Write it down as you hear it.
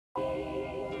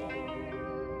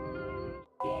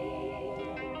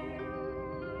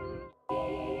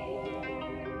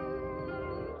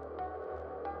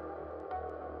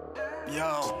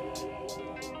Yo,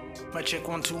 mic check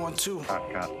 1 2 1 2.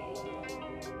 Cut.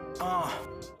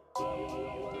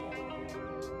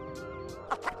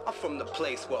 I'm from the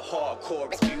place where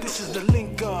hardcore is This is the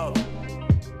link up.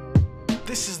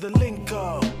 This is the link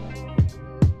up.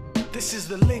 This is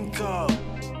the link up.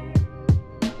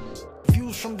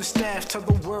 Views from the staff tell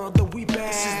the world that we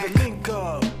back. This is the link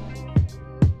up.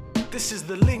 This is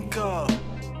the link up.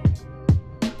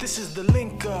 This is the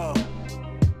link up.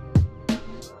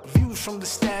 Views from the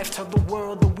staff tell the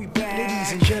world that we back.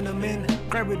 Ladies and gentlemen,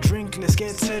 grab a drink, let's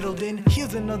get settled in.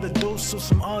 Here's another dose of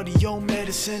some audio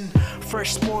medicine.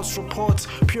 Fresh sports reports,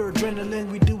 pure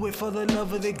adrenaline. We do it for the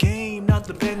love of the game, not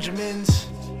the Benjamins.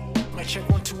 Mic check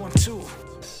 1 2 1 2.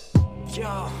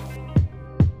 Yo,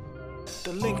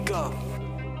 the link up.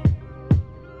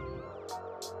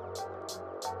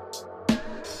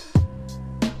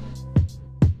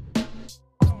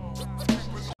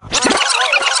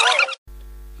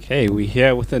 Okay, we're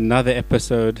here with another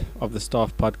episode of the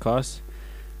Staff Podcast.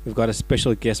 We've got a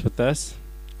special guest with us,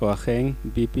 Oacheng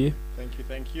BP.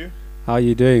 Thank you. How are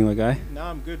you doing, my guy? No,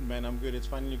 I'm good, man. I'm good. It's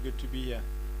finally good to be here.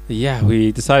 Yeah,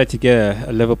 we decided to get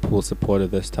a Liverpool supporter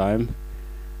this time,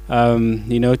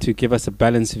 to give us a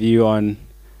balanced view on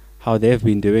how they've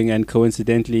been doing. And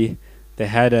coincidentally, they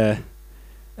had a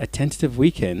tentative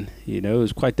weekend. It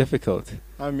was quite difficult.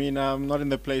 I mean, I'm not in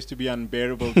the place to be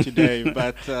unbearable today,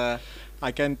 but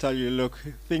I can tell you, look,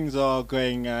 things are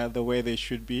going the way they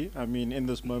should be. I mean, in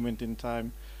this moment in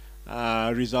time,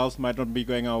 results might not be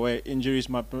going our way, injuries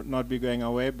might not be going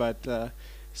our way, but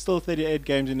still 38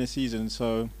 games in a season,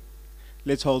 so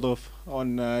let's hold off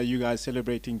on you guys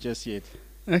celebrating just yet.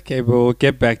 Okay, but we'll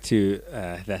get back to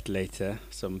that later.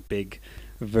 Some big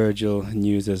Virgil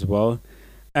news as well.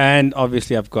 And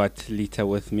obviously I've got Lita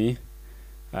with me.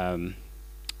 And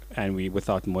we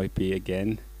without Moipi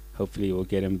again. Hopefully we'll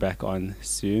get him back on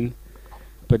soon.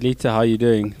 But Lita, how are you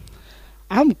doing?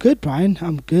 I'm good, Brian.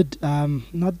 I'm good.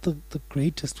 Not the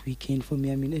greatest weekend for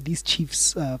me. I mean, at least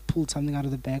Chiefs pulled something out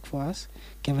of the bag for us.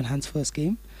 Kevin Hunt's first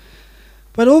game.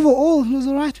 But overall, it was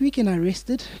a right weekend. I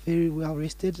rested, very well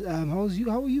rested. How was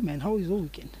you? How were you, man? How was your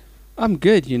weekend? I'm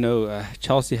good.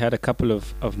 Chelsea had a couple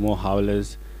of more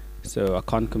howlers, so I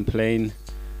can't complain.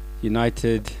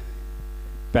 United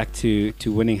back to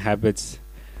winning habits.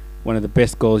 One of the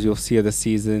best goals you'll see of the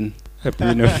season. A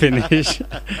Bruno finish.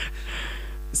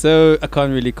 So I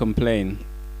can't really complain.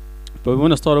 But we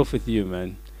want to start off with you,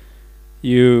 man.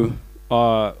 You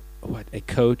are a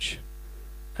coach?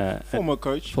 Former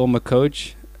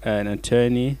coach, an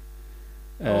attorney.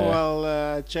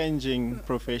 Changing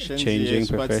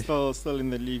professions, but still in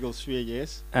the legal sphere,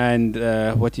 yes. And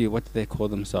what do they call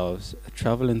themselves? A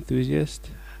travel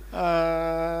enthusiast?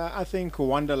 I think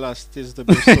wanderlust is the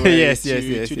best way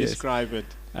to describe it.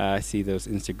 I see those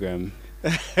Instagram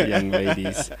young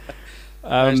ladies.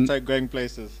 Hashtag going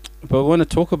places. But we want to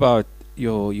talk about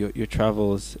your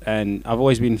travels, and I've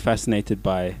always been fascinated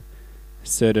by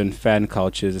certain fan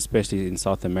cultures, especially in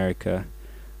South America.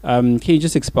 Can you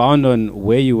just expound on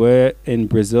where you were in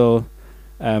Brazil,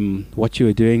 what you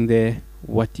were doing there,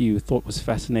 what you thought was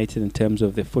fascinating in terms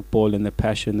of their football and the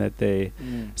passion that they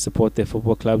support their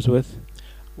football clubs with?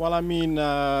 Well, I mean,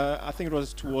 I think it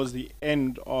was towards the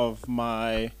end of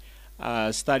my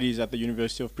studies at the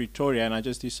University of Pretoria, and I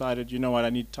just decided, you know what, I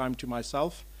need time to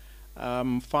myself.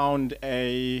 Found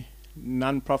a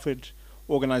non-profit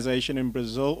organization in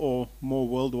Brazil, or more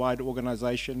worldwide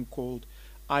organization called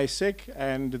ISEC,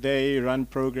 and they run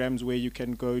programs where you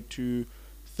can go to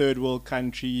third world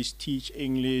countries, teach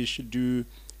English, do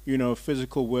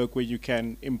physical work where you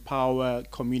can empower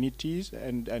communities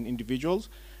and individuals.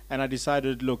 And I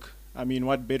decided, look, I mean,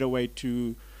 what better way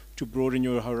to broaden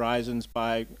your horizons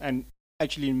and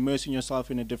actually immersing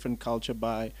yourself in a different culture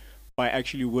by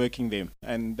actually working them.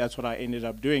 And that's what I ended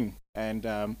up doing, and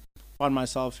found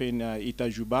myself in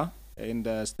Itajuba in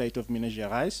the state of Minas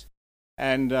Gerais.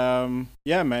 And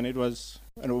man, it was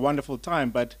a wonderful time.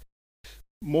 But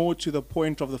more to the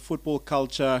point of the football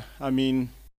culture, I mean,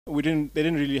 they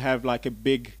didn't really have like a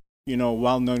big,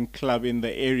 well-known club in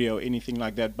the area or anything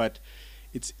like that. But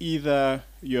it's either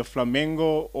you're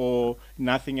Flamengo or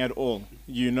nothing at all.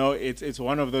 It's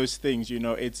one of those things.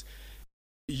 It's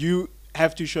you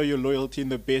have to show your loyalty in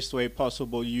the best way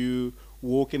possible. You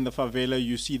walk in the favela,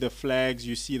 you see the flags,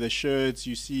 you see the shirts,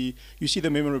 you see the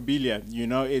memorabilia.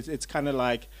 It's kind of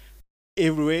like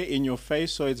everywhere in your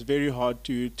face, so it's very hard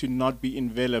to not be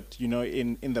enveloped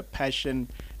in the passion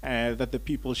that the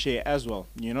people share as well.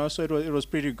 So it was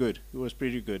pretty good.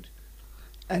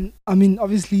 And I mean,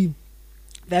 obviously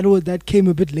that came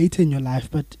a bit later in your life,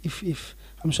 but if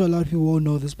I'm sure a lot of people won't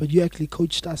know this, but you actually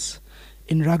coached us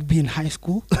in rugby in high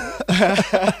school,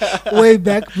 way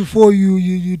back before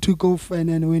you took off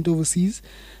and went overseas.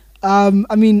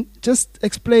 I mean, just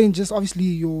explain, just obviously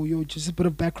your just a bit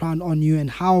of background on you and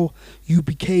how you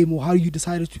became or how you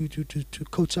decided to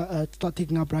coach, start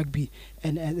taking up rugby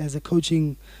and as a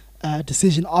coaching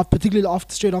decision, particularly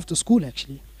straight after school,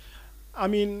 actually. I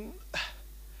mean,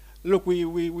 look,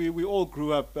 we all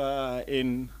grew up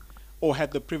in, or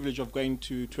had the privilege of going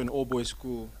to an all-boys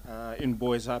school in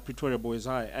Boys High, Pretoria Boys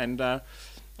High. And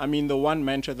I mean, the one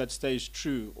mantra that stays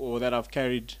true, or that I've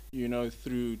carried,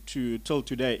 through till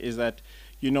today, is that,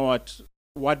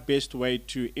 what best way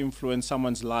to influence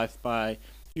someone's life by,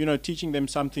 teaching them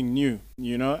something new,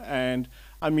 And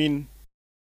I mean,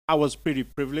 I was pretty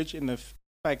privileged in the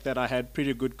fact that I had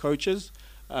pretty good coaches.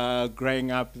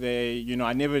 Growing up there,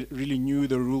 I never really knew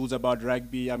the rules about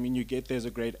rugby. I mean, you get there's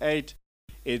a grade 8,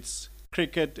 it's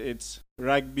cricket, it's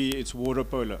rugby, it's water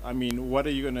polo. I mean, what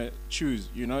are you going to choose?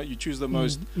 You choose the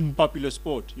most popular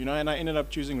sport, and I ended up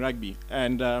choosing rugby.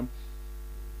 And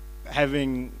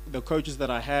having the coaches that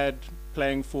I had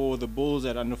playing for the Bulls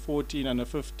at under 14, under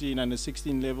 15, under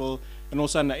 16 level, and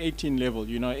also under 18 level,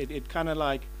 it kind of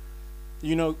like,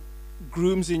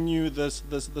 grooms in you this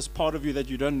part of you that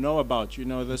you don't know about,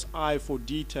 this eye for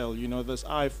detail, this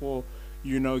eye for,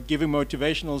 giving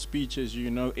motivational speeches,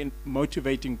 in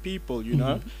motivating people,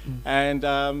 And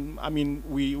I mean,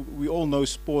 we all know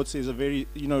sports is a very,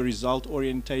 result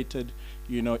orientated,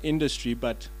 industry,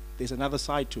 but there's another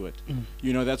side to it.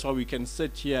 That's why we can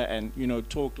sit here and,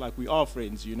 talk like we are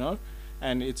friends,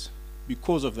 and it's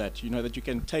because of that, that you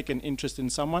can take an interest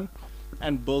in someone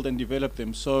and build and develop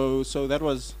them. So that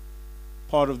was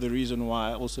part of the reason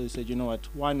why I also said,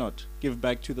 why not give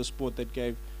back to the sport that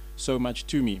gave so much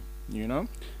to me,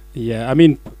 Yeah, I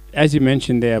mean, as you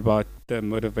mentioned there about the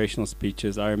motivational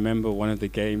speeches, I remember one of the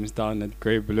games down at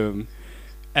Grey Bloom,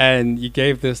 and you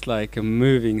gave this like a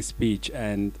moving speech,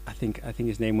 and I think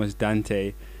his name was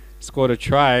Dante, scored a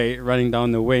try running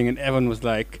down the wing, and everyone was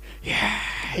like, yeah,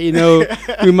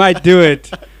 we might do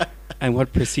it. And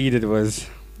what preceded was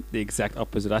the exact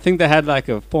opposite. I think they had like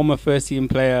a former first team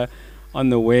player on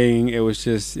the wing. It was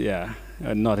just,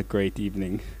 not a great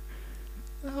evening.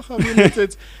 I mean,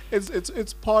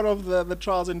 it's part of the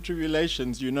trials and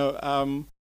tribulations,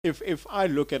 If I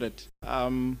look at it,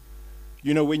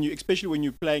 especially when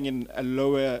you're playing in a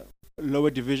lower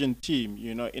division team,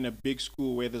 in a big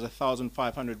school where there's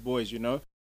 1,500 boys, no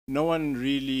one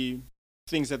really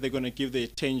thinks that they're going to give their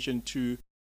attention to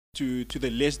the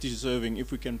less deserving,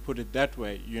 if we can put it that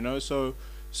way,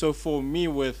 So for me,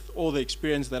 with all the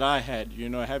experience that I had,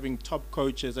 having top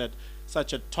coaches at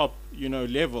such a top,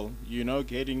 level,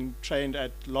 getting trained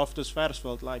at Loftus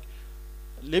Versfeld, like,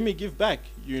 let me give back,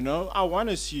 I want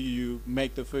to see you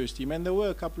make the first team. And there were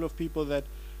a couple of people that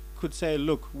could say,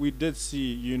 look, we did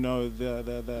see,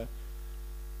 the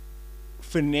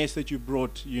finesse that you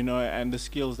brought, and the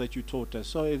skills that you taught us.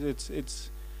 So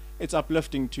it's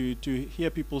uplifting to hear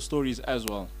people's stories as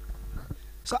well.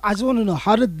 So I just want to know,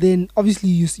 how did then, obviously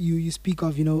you speak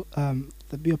of, your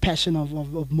passion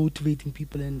of motivating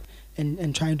people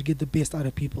and trying to get the best out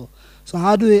of people. So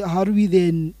how do we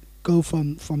then go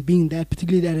from being that,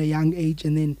 particularly at a young age,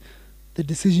 and then the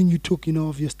decision you took,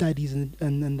 of your studies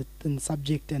and the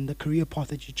subject and the career path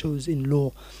that you chose in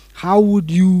law? How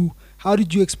do you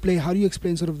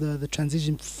explain sort of the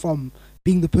transition from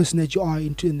being the person that you are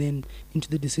into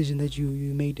the decision that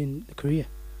you made in the career?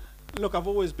 Look, I've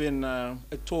always been a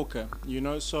talker,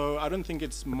 so I don't think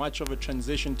it's much of a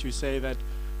transition to say that,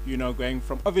 going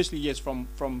from, obviously, yes, from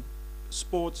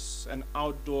sports and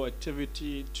outdoor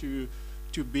activity to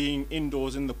being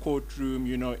indoors in the courtroom,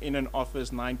 in an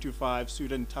office, 9 to 5,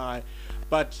 suit and tie.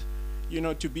 But,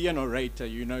 to be an orator,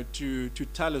 to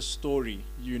tell a story,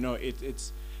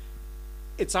 it's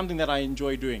something that I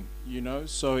enjoy doing,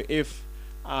 So if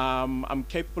I'm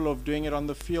capable of doing it on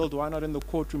the field, why not in the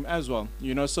courtroom as well,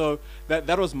 So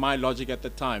that was my logic at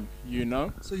the time,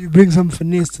 So you bring some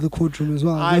finesse to the courtroom as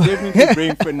well. I definitely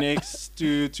bring finesse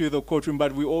to the courtroom,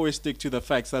 but we always stick to the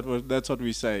facts. That's what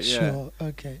we say. Sure. Yeah.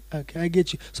 Okay, I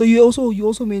get you. So you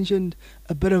also mentioned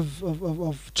a bit of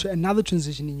another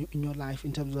transition in your life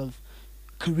in terms of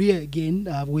career again,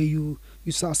 where you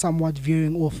saw somewhat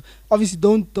veering off. Obviously,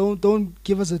 don't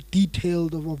give us a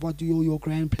detailed of what your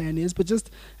grand plan is, but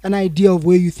just an idea of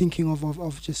where you're thinking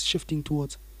of just shifting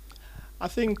towards. I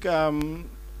think the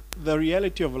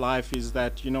reality of life is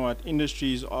that,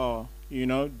 industries are,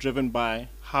 driven by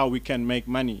how we can make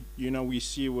money. We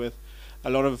see with a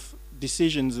lot of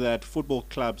decisions that football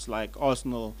clubs like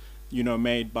Arsenal,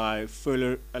 made by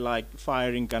furlough, like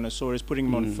firing Gunnersaurus, putting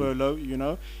him on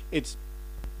furlough, it's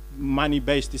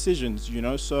money-based decisions,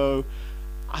 So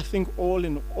I think all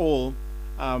in all,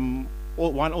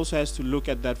 one also has to look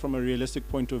at that from a realistic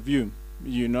point of view,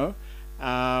 you know.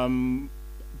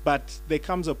 But there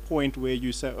comes a point where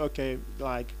you say, okay,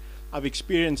 like, I've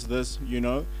experienced this, you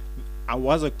know, I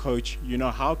was a coach, you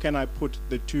know, how can I put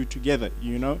the two together,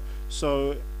 you know?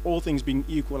 So all things being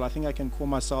equal, I think I can call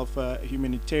myself a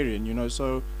humanitarian, you know.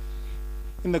 So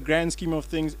in the grand scheme of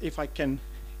things, if I can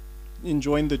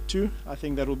enjoin the two, I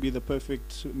think that will be the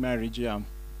perfect marriage, yeah.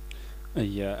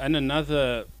 Yeah, and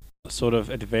another sort of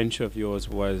adventure of yours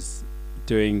was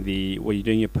were you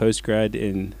doing your postgrad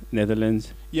in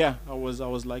Netherlands? Yeah, I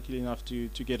was lucky enough to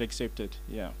get accepted,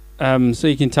 yeah. So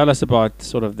you can tell us about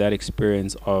sort of that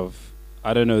experience of,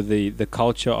 I don't know, the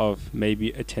culture of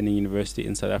maybe attending university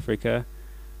in South Africa.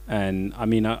 And I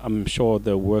mean, I'm sure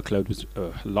the workload was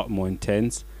a lot more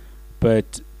intense,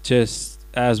 but just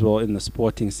as well in the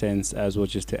sporting sense, as well,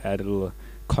 just to add a little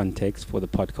context for the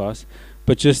podcast,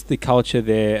 but just the culture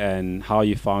there and how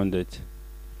you found it.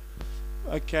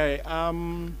 Okay,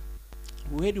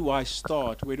 where do I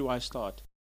start?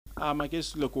 I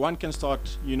guess, look, one can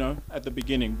start, you know, at the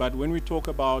beginning, but when we talk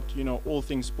about, you know, all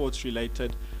things sports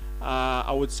related,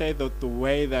 I would say that the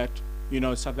way that, you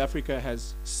know, South Africa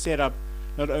has set up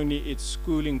not only its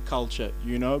schooling culture,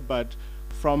 you know, but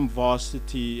from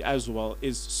varsity as well,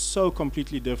 is so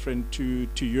completely different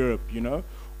to Europe, you know.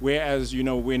 Whereas, you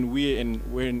know, when we're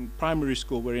in primary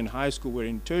school, we're in high school, we're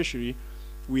in tertiary,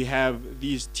 we have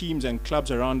these teams and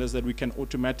clubs around us that we can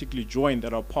automatically join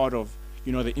that are part of,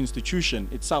 you know, the institution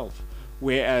itself.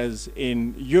 Whereas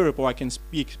in Europe, or I can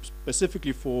speak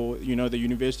specifically for, you know, the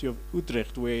University of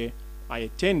Utrecht where I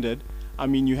attended, I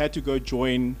mean, you had to go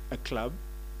join a club,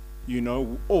 you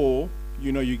know, or,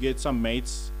 you know, you get some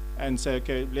mates and say,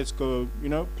 okay, let's go, you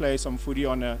know, play some footy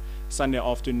on a Sunday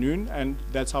afternoon, and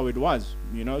that's how it was,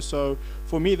 you know. So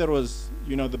for me, that was,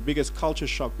 you know, the biggest culture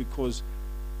shock, because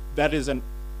that is an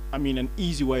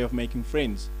easy way of making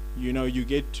friends. You know, you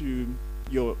get to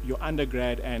your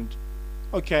undergrad and,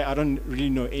 okay, I don't really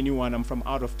know anyone, I'm from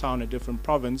out of town, a different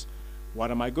province. What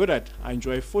am I good at? I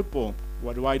enjoy football.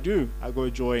 What do? I go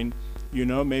join, you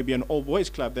know, maybe an all boys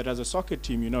club that has a soccer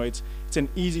team. You know, it's an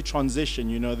easy transition,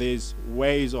 you know, there's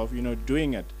ways of, you know,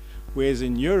 doing it. Whereas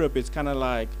in Europe, it's kind of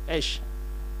like, let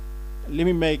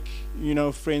me make, you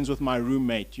know, friends with my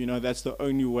roommate. You know, that's the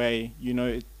only way, you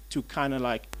know, to kind of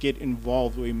like get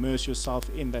involved or immerse yourself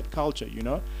in that culture, you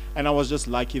know. And I was just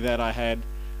lucky that I had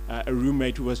a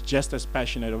roommate who was just as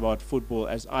passionate about football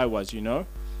as I was, you know.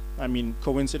 I mean,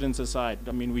 coincidence aside,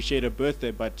 I mean, we shared a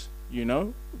birthday, but, you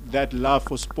know, that love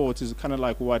for sports is kind of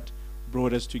like what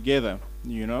brought us together,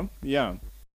 you know. Yeah.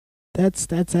 That's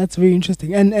very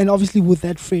interesting. And obviously with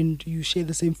that friend, you share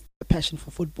the same passion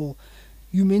for football.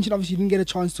 You mentioned obviously you didn't get a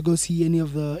chance to go see any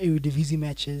of the Eredivisie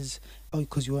matches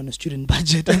because you were on a student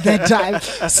budget at that time.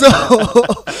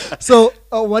 So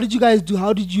what did you guys do?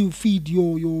 How did you feed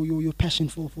your passion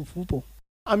for football?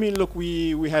 I mean, look,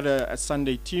 we had a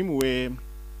Sunday team where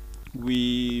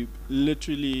we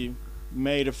literally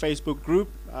made a Facebook group,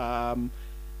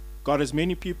 got as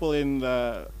many people in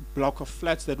the block of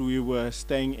flats that we were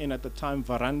staying in at the time,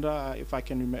 Veranda, if I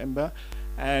can remember,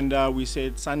 and we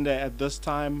said Sunday at this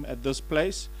time at this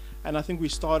place, and I think we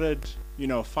started, you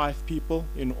know, 5 people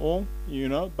in all, you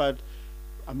know, but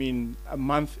I mean, a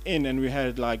month in and we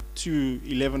had like 2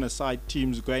 11-a-side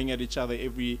teams going at each other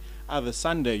every other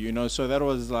Sunday, you know. So that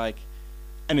was like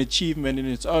an achievement in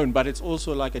its own, but it's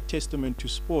also like a testament to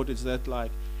sport. It's that,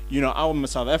 like, you know, I'm a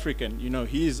South African, you know,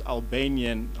 he's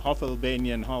Albanian, half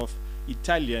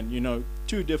Italian, you know,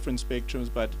 2 different spectrums,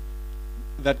 but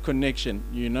that connection,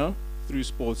 you know, through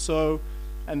sports. So,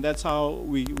 and that's how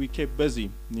we kept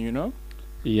busy, you know.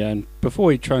 Yeah, and before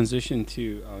we transition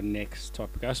to our next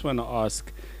topic, I just want to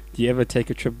ask, do you ever take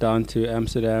a trip down to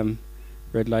Amsterdam,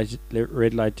 red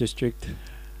light district?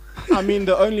 I mean,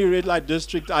 the only red light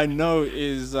district I know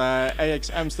is Ajax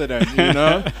Amsterdam, you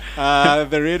know,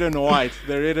 the red and white.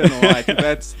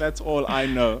 That's all I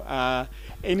know.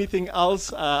 Anything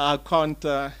else, I can't.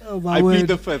 I plead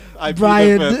the fifth.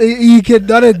 Brian, you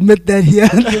cannot admit that here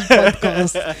on this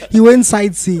podcast. You went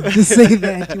sightseeing. Just say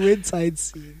that you went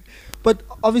sightseeing. But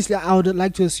obviously, I would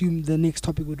like to assume the next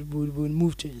topic would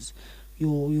move to is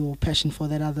your passion for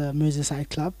that other Merseyside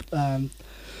club.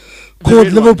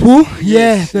 Called Liverpool,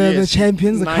 yes, the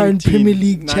champions, the current Premier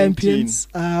League 19. champions,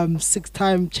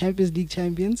 6-time Champions League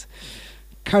champions.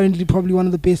 Currently, probably one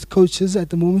of the best coaches at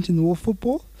the moment in world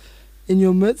football. in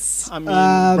your midst. I mean,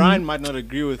 Brian might not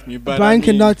agree with me, but Brian I mean,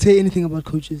 cannot say anything about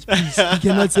coaches. Please, he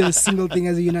cannot say a single thing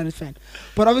as a United fan.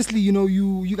 But obviously,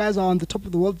 you guys are on the top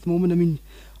of the world at the moment. I mean,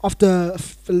 after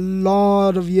a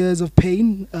lot of years of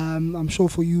pain, I'm sure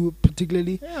for you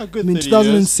particularly. Yeah, a good I mean, 30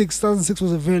 2006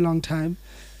 was a very long time,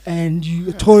 and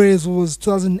Torres was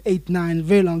 2008-9,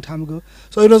 very long time ago.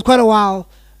 So it was quite a while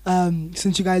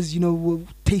since you guys,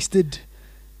 tasted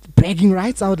bragging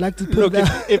rights. I would like to put Look,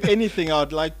 that. if anything, I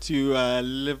would like to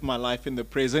live my life in the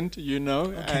present,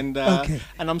 and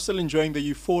I'm still enjoying the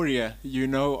euphoria,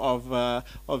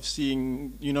 of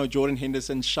seeing, Jordan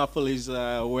Henderson shuffle his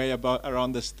way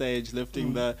around the stage,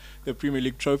 lifting the Premier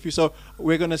League trophy. So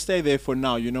we're gonna stay there for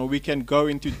now. We can go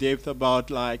into depth about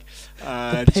like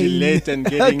Gillette and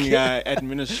getting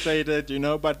administrated,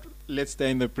 but let's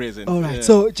stay in the present. All right. Yeah.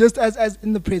 So just as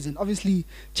in the present, obviously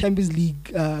Champions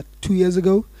League 2 years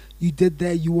ago, you did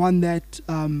that. You won that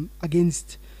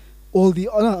against all the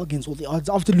odds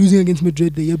after losing against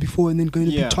Madrid the year before and then going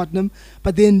to beat Tottenham.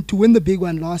 But then to win the big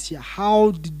one last year,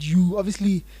 how did you?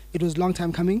 Obviously, it was a long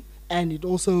time coming, and it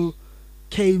also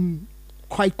came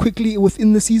quite quickly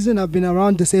within the season. I've been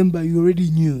around December. You already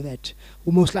knew that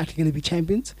we're most likely going to be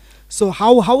champions. So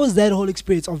how was that whole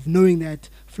experience of knowing that,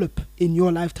 Flip, in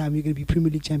your lifetime you're going to be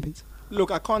Premier League champions?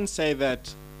 Look, I can't say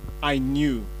that I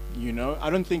knew, I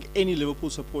don't think any Liverpool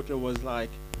supporter was like,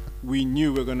 we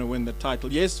knew we're going to win the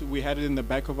title. Yes, we had it in the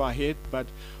back of our head, but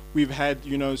we've had,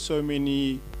 so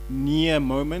many near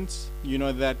moments,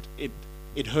 that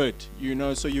it hurt,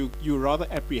 so you're rather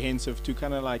apprehensive to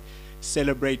kind of like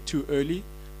celebrate too early.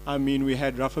 I mean, we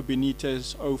had Rafa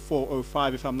Benitez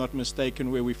 04-05, if I'm not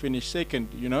mistaken, where we finished second,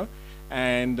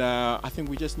 and I think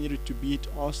we just needed to beat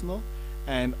Arsenal,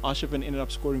 and Arshavin ended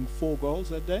up scoring 4 goals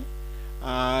that day.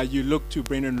 You look to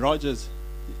Brendan Rodgers.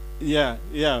 Yeah,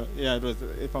 it was,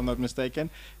 if I'm not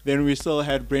mistaken. Then we still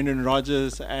had Brendan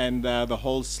Rodgers and the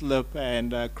whole slip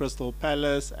and Crystal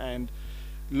Palace. And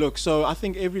look, so I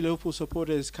think every Liverpool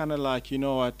supporter is kind of like,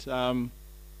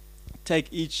 take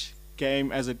each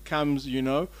game as it comes,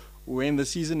 when the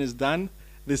season is done,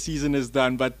 the season is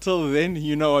done. But till then,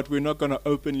 we're not going to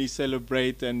openly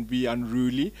celebrate and be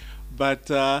unruly.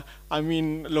 But I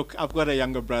mean, look, I've got a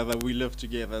younger brother. We live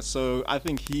together, so I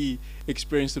think he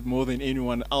experienced it more than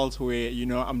anyone else. Where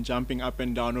I'm jumping up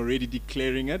and down, already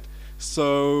declaring it.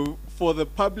 So for the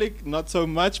public, not so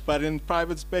much, but in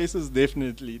private spaces,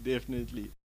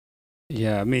 definitely.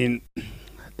 Yeah, I mean,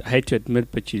 I hate to admit,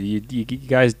 but you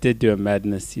guys did do a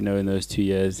madness, in those 2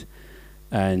 years,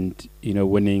 and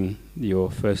winning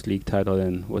your first league title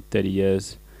in 30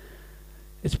 years.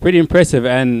 It's pretty impressive,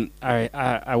 and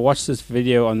I watched this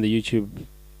video on the YouTube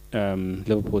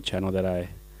Liverpool channel that I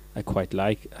quite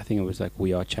like. I think it was like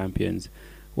We Are Champions,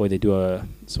 where they do a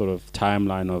sort of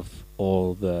timeline of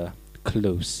all the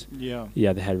close. Yeah,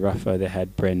 they had Rafa, they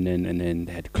had Brendan, and then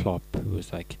they had Klopp, who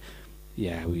was like, we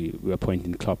are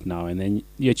appointing Klopp now, and then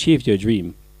you achieved your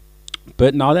dream.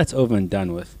 But now that's over and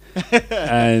done with,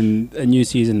 and a new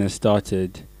season has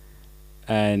started,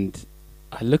 and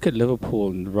I look at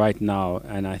Liverpool right now,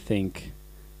 and I think,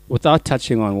 without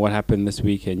touching on what happened this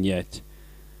weekend yet,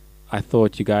 I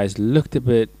thought you guys looked a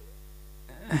bit...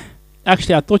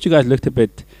 Actually, I thought you guys looked a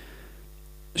bit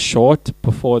short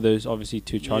before those, obviously,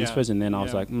 2 transfers, and then I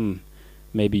was like,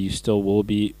 maybe you still will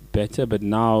be better, but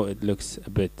now it looks a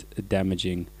bit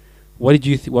damaging. What did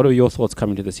you? What are your thoughts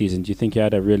coming to the season? Do you think you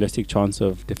had a realistic chance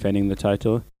of defending the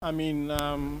title? I mean,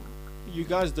 you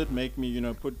guys did make me,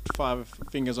 put 5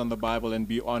 fingers on the Bible and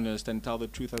be honest and tell the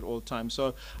truth at all times.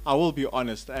 So I will be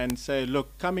honest and say,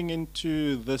 look, coming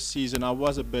into this season, I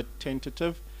was a bit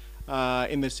tentative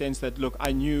in the sense that, look,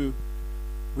 I knew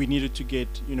we needed to get,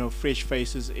 fresh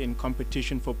faces in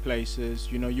competition for places.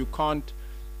 You can't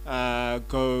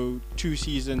go 2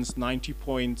 seasons, 90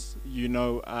 points,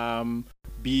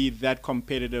 be that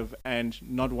competitive and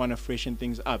not want to freshen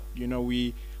things up.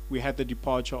 We had the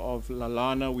departure of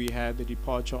Lallana, we had the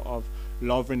departure of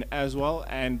Lovren as well,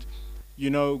 and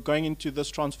going into this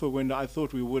transfer window, I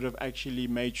thought we would have actually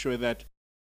made sure that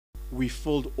we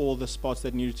filled all the spots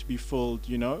that needed to be filled.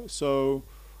 So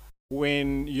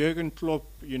when Jurgen Klopp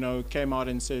came out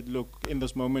and said, look, in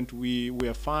this moment we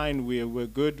are fine, we're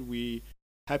good, we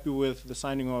happy with the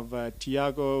signing of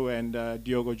Thiago and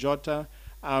Diogo Jota,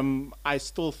 I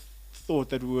still thought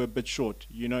that we were a bit short.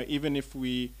 Even if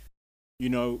we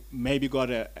maybe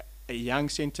got a young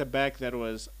centre back that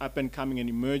was up and coming and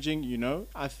emerging,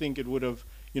 I think it would have,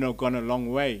 gone a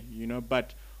long way,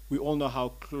 but we all know how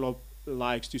Klopp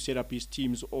likes to set up his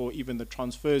teams, or even the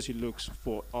transfers he looks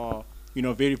for are,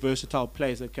 very versatile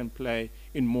players that can play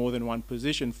in more than one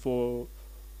position. For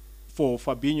for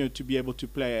Fabinho to be able to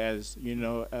play as,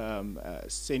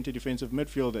 center defensive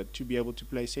midfielder, to be able to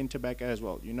play center back as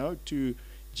well, to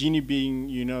Gini being,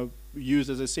 used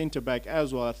as a center back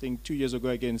as well. I think 2 years ago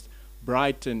against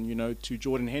Brighton, to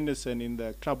Jordan Henderson in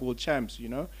the Club World Champs,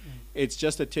 it's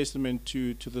just a testament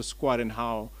to the squad and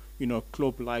how,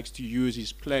 Klopp likes to use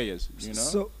his players,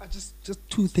 So just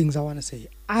two things I want to say.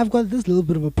 I've got this little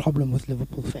bit of a problem with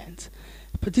Liverpool fans,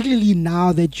 particularly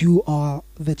now that you are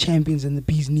the champions and the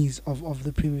bee's knees of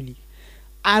the Premier League.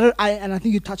 And I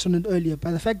think you touched on it earlier, but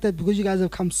the fact that because you guys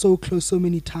have come so close so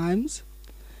many times,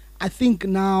 I think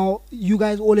now you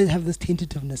guys always have this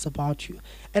tentativeness about you.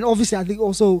 And obviously I think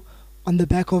also on the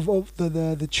back of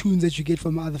the tunes that you get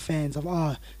from other fans of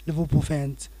Liverpool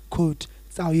fans, quote,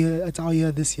 it's our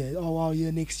year this year, or our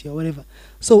year next year, whatever.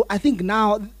 So I think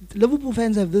now Liverpool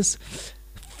fans have this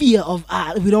fear of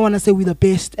we don't want to say we're the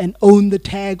best and own the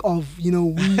tag of, we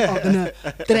are gonna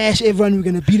thrash everyone, we're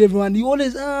gonna beat everyone. You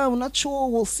always we're not sure,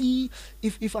 we'll see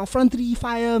if our front three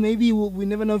fire, maybe we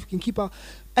never know if we can keep our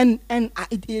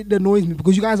it annoys me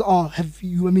because you guys have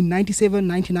 97,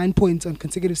 99 points on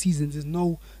consecutive seasons is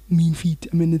no mean feat.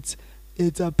 I mean it's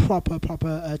a proper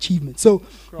achievement. So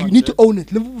you need to own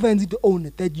it. Liverpool fans need to own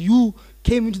it that you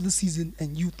came into the season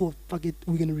and you thought, fuck it,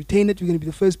 we're going to retain it. We're going to be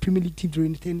the first Premier League team to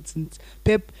retain it since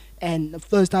Pep and the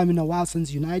first time in a while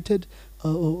since United.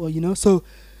 So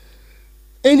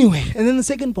anyway, and then the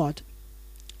second part,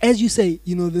 as you say,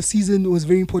 the season was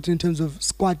very important in terms of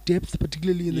squad depth,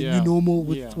 particularly in the new normal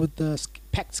with the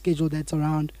packed schedule that's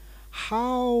around.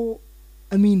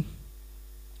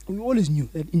 We always knew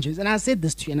that injuries, and I said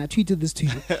this to you, and I tweeted this to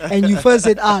you, and you first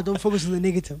said, don't focus on the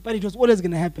negative, but it was always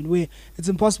going to happen, where it's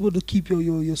impossible to keep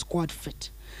your squad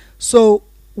fit. So,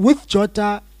 with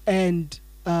Jota and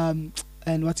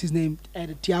what's his name,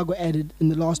 Thiago added in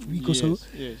the last week or so,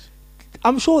 yes.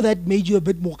 I'm sure that made you a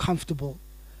bit more comfortable,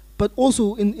 but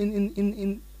also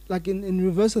in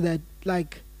reverse of that,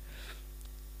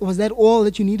 was that all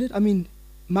that you needed? I mean,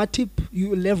 Matip,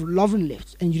 you left Lovren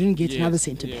left, and you didn't get another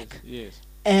centre back. Yes.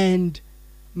 And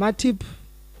Matip,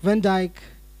 Van Dijk,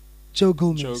 Joe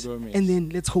Gomez. And then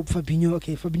let's hope Fabinho.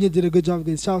 Okay, Fabinho did a good job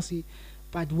against Chelsea,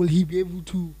 but will he be able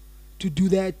to do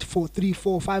that for 3,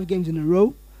 4, 5 games in a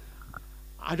row?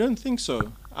 I don't think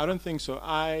so.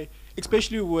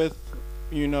 Especially with,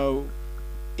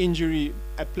 injury,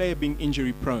 a player being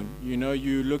injury prone.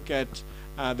 You look at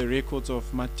the records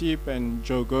of Matip and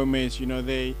Joe Gomez,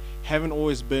 they haven't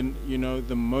always been,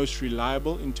 the most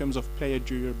reliable in terms of player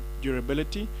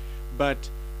durability.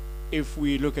 But if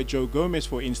we look at Joe Gomez,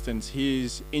 for instance,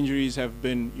 his injuries have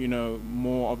been,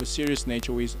 more of a serious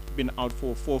nature. He's been out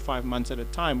for 4 or 5 months at a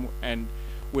time, and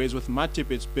whereas with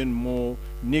Matip, it's been more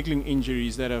niggling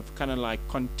injuries that have kind of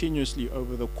continuously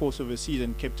over the course of a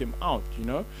season kept him out,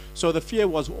 So the fear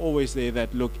was always there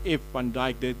that, look, if Van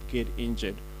Dijk did get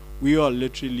injured, we are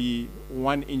literally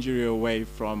one injury away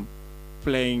from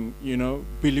playing,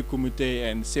 Billy Kumute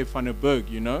and Sepp van der Berg,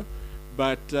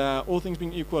 But all things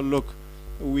being equal, look,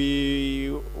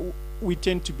 we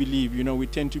tend to believe, we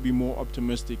tend to be more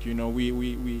optimistic,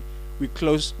 we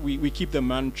keep the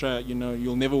mantra,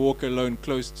 you'll never walk alone,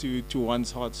 close to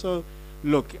one's heart. So,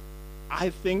 look,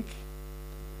 I think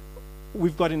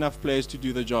we've got enough players to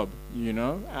do the job,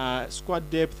 Squad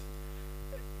depth,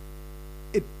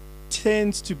 it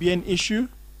tends to be an issue.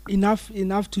 Enough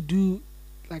to do,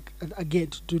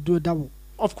 to do a double.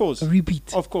 Of course. A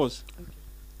repeat. Of course.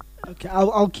 Okay,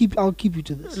 I'll keep you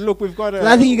to this. Look, we've got.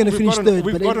 I think you're going to finish third.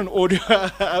 We've got an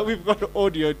audio. We've got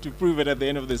audio to prove it at the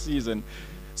end of the season,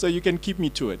 so you can keep me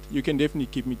to it. You can definitely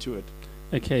keep me to it.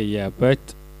 Okay, yeah, but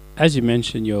as you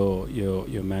mentioned,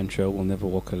 your mantra will never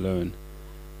walk alone.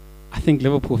 I think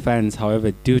Liverpool fans,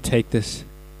 however, do take this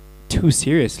too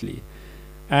seriously,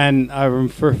 and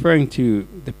I'm referring to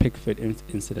the Pickford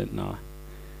incident now,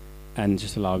 and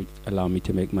just allow me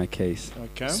to make my case.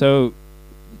 Okay. So,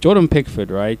 Jordan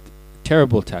Pickford, right?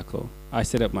 Terrible tackle. I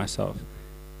said it myself.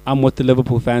 I'm with the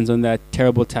Liverpool fans on that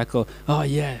terrible tackle. Oh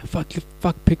yeah,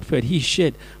 fuck Pickford. He's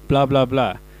shit. Blah blah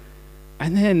blah.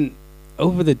 And then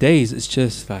over the days, it's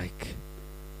just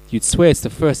you'd swear it's the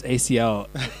first ACL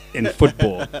in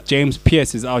football. James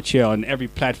Pearce is out here on every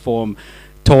platform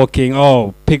talking.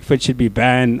 Oh, Pickford should be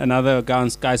banned. Another guy on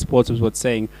Sky Sports was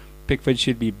saying Pickford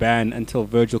should be banned until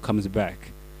Virgil comes back.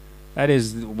 That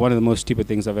is one of the most stupid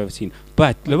things I've ever seen.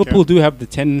 But Liverpool do have the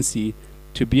tendency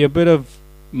to be a bit of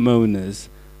moaners,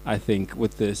 I think,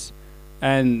 with this.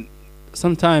 And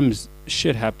sometimes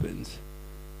shit happens.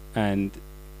 And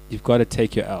you've got to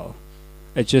take your L.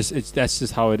 That's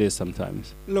just how it is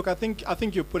sometimes. Look, I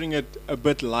think you're putting it a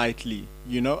bit lightly.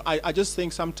 I just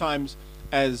think sometimes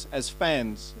as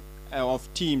fans,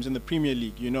 of teams in the Premier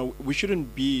League. You know, we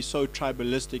shouldn't be so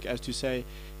tribalistic as to say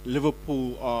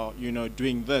Liverpool are, you know,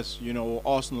 doing this, you know, or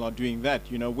Arsenal are doing that.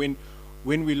 You know, when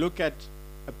we look at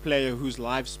a player whose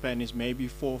lifespan is maybe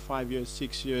 4, 5 years,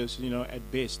 6 years, you know,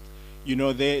 at best, you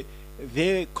know,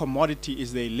 their commodity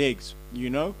is their legs. You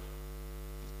know,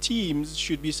 teams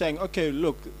should be saying, okay,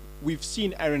 look, we've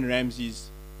seen Aaron Ramsey's,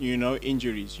 you know,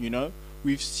 injuries. You know,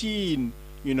 we've seen,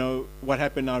 you know, what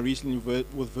happened now recently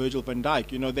with Virgil van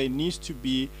Dijk. You know, there needs to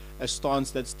be a stance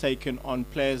that's taken on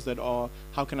players that are,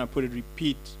 how can I put it,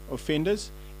 repeat offenders,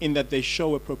 in that they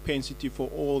show a propensity for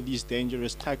all these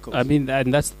dangerous tackles. I mean,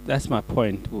 and that's my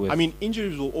point. With I mean,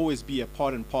 injuries will always be a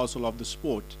part and parcel of the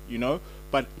sport, you know,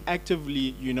 but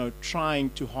actively, you know,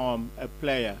 trying to harm a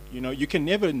player, you know, you can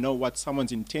never know what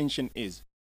someone's intention is.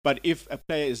 But if a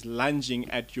player is lunging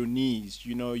at your knees,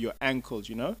 you know, your ankles,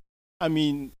 you know, I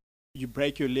mean, you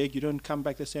break your leg, you don't come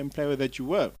back the same player that you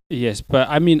were. Yes, but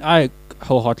I mean, I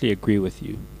wholeheartedly agree with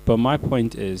you. But my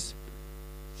point is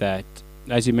that,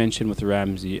 as you mentioned with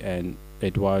Ramsey and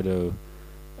Eduardo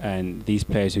and these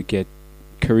players who get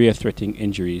career-threatening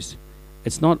injuries,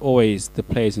 it's not always the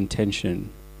player's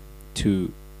intention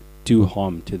to do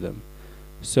harm to them.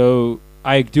 So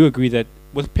I do agree that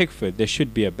with Pickford, there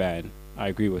should be a ban. I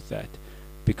agree with that,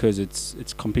 because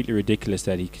it's completely ridiculous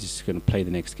that he's just going to play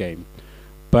the next game.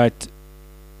 But,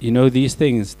 you know, these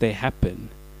things, they happen.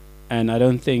 And I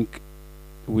don't think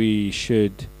we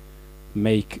should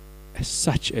make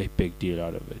such a big deal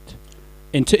out of it.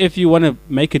 If you want to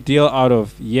make a deal out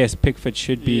of, yes, Pickford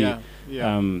should be,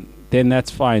 then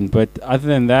that's fine. But other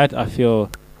than that, I feel,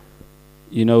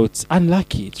 you know, it's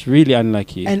unlucky. It's really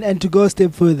unlucky. And to go a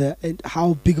step further, and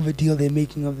how big of a deal they're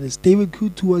making of this. David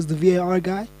Coote, who was the VAR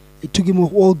guy, it took him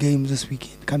off all games this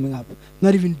weekend coming up.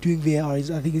 Not even doing VAR. I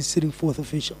think he's sitting fourth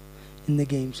official in the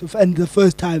game. So, and the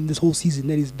first time this whole season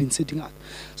that he's been sitting out.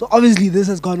 So obviously this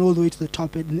has gone all the way to the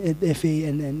top at the FA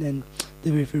and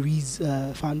the referees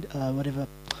whatever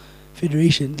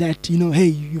federation, that, you know, hey,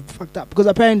 you fucked up, because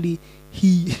apparently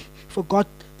he forgot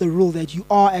the rule that you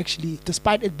are actually,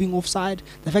 despite it being offside,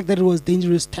 the fact that it was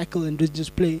dangerous tackle and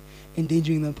just play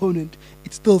endangering the opponent,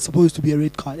 it's still supposed to be a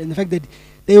red card. And the fact that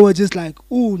they were just like,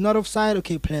 ooh, not offside,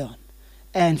 okay, play on,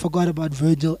 and forgot about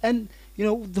Virgil. And, you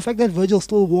know, the fact that Virgil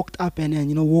still walked up and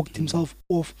you know, walked himself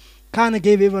off kind of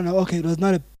gave everyone okay, it was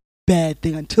not a bad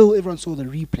thing until everyone saw the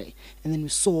replay, and then we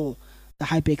saw the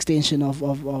hyperextension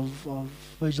of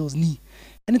Virgil's knee.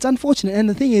 And it's unfortunate. And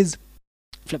the thing is,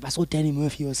 Flip, I saw Danny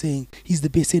Murphy was saying he's the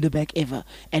best centre back ever,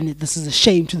 and this is a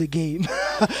shame to the game.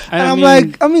 And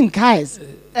I mean, guys,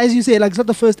 as you say, like, it's not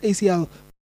the first ACL.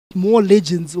 More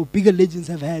legends or bigger legends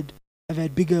have had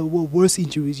bigger, worse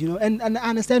injuries, you know. And I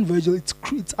understand Virgil. It's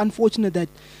unfortunate that,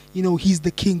 you know, he's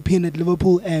the kingpin at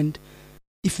Liverpool, and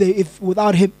if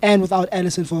without him and without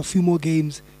Alisson for a few more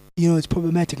games, you know, it's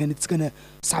problematic, and it's gonna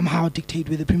somehow dictate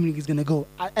where the Premier League is gonna go.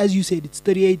 As you said, it's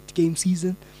 38 game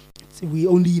season. We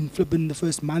only in flipping the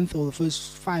first month or the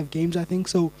first 5 games, I think.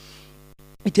 So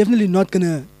it's definitely not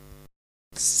gonna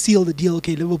seal the deal.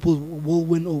 Okay, Liverpool will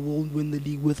win or won't win the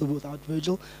league with or without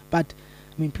Virgil. But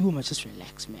I mean, people must just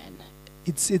relax, man.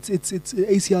 It's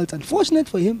ACL. It's unfortunate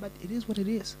for him, but it is what it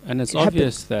is. And it's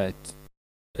obvious that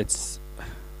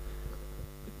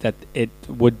it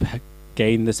would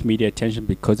gain this media attention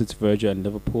because it's Virgil and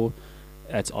Liverpool.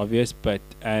 That's obvious.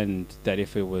 And that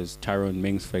if it was Tyrone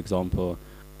Mings, for example,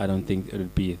 I don't think it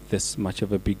would be this much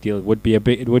of a big deal. It would be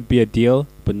a deal,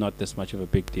 but not this much of a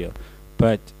big deal.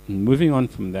 But moving on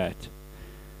from that,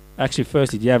 actually,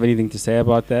 firstly, do you have anything to say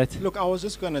about that? Look, I was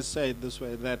just going to say it this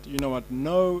way, that, you know what,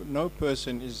 no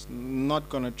person is not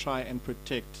going to try and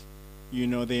protect, you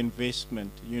know, their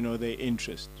investment, you know, their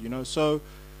interest, you know. So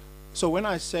when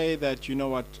I say that, you know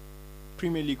what,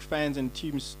 Premier League fans and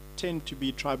teams tend to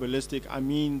be tribalistic, I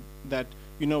mean that,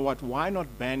 you know what, why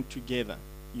not band together,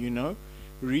 you know,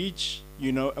 reach,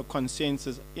 you know, a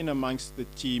consensus in amongst the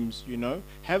teams, you know,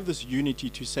 have this unity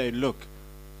to say, look,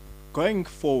 going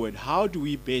forward, how do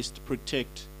we best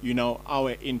protect, you know,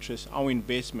 our interests, our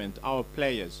investment, our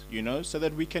players, you know, so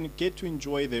that we can get to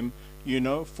enjoy them, you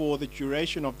know, for the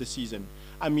duration of the season.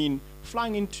 I mean,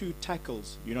 flying into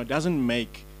tackles, you know, doesn't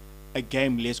make a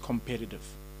game less competitive.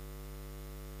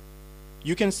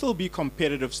 You can still be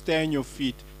competitive, stay on your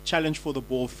feet, challenge for the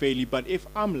ball fairly, but if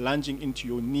I'm lunging into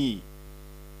your knee,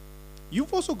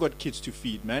 you've also got kids to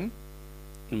feed, man.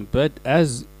 But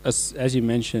as you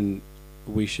mentioned,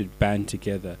 we should band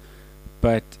together.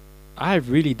 But I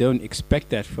really don't expect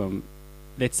that from,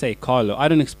 let's say, Carlo. I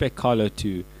don't expect Carlo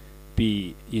to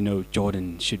be, you know,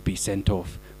 Jordan should be sent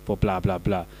off for blah, blah,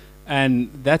 blah. And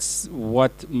that's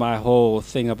what my whole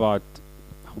thing about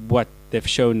what they've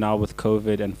shown now with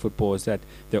COVID and football is that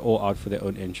they're all out for their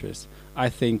own interests. I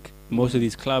think most of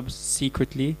these clubs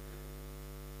secretly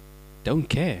don't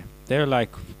care. They're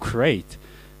like, great.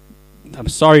 I'm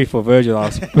sorry for Virgil,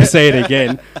 I'll say it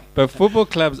again. But football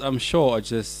clubs, I'm sure, are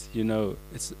just,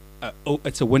 it's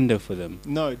a window for them.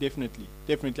 No, definitely.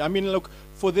 I mean, look,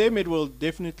 for them it will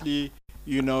definitely,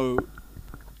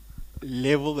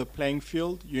 level the playing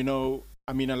field.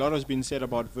 I mean, a lot has been said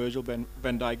about Virgil van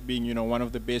Dijk being, one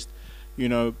of the best,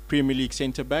 Premier League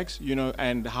centre backs,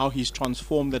 and how he's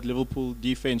transformed that Liverpool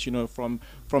defense,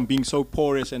 from being so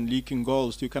porous and leaking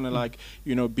goals to kind of like,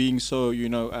 being so,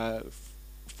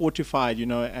 fortified,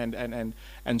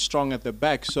 and strong at the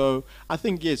back. So I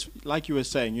think, yes, like you were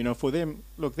saying, for them,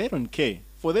 look, they don't care.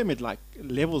 For them, it like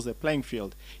levels the playing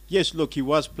field. Yes, look, he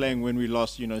was playing when we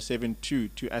lost, 7-2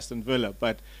 to Aston Villa,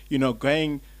 but,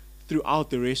 going throughout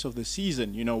the rest of the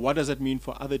season, what does that mean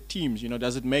for other teams?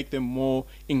 Does it make them more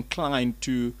inclined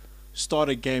to start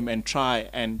a game and try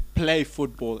and play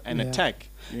football and attack?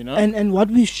 And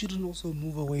what we shouldn't also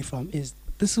move away from is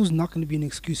this is not going to be an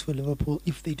excuse for Liverpool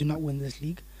if they do not win this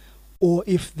league or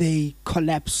if they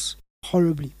collapse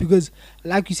horribly. Because,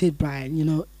 like you said,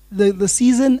 Brian, the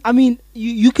season, I mean,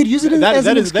 you could use it as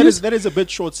an excuse. That is a bit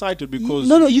short-sighted because...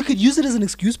 No, you could use it as an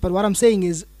excuse, but what I'm saying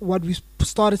is what we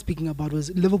started speaking about was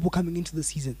Liverpool coming into the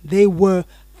season. They were,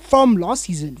 from last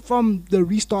season, from the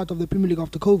restart of the Premier League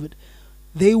after COVID,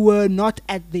 they were not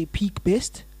at their peak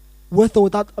best, with or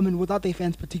without their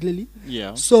fans particularly.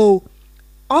 Yeah. So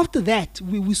after that,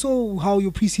 we saw how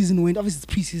your preseason went. Obviously,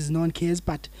 it's preseason, no one cares,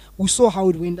 but we saw how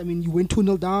it went. I mean, you went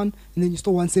 2-0 down, and then you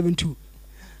still won 7-2.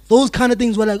 Those kind of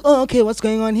things were like, oh, okay, what's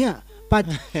going on here? But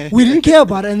we didn't care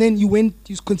about it. And then you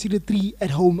conceded 3 at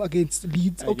home against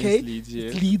Leeds. Okay,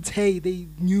 Leeds, hey, they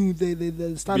knew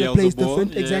the style of play is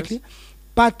different. Yes. Exactly.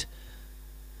 But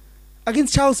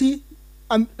against Chelsea,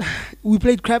 we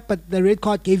played crap, but the red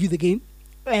card gave you the game.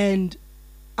 And,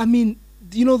 I mean,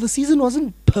 the season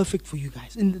wasn't perfect for you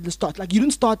guys in the start. Like, you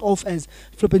didn't start off as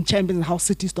flipping champions and how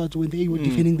City started when they were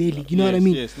defending their league. You know what I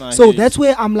mean? Yes, no, so that's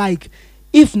where I'm like,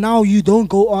 if now you don't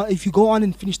go on, if you go on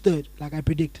and finish third, like I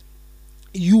predict,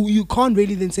 you can't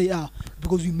really then say,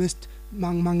 because we missed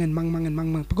Mang.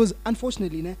 Because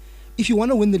unfortunately, if you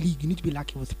want to win the league, you need to be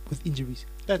lucky with injuries.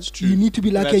 That's true. You need to be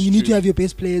lucky, and you need to have your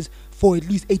best players for at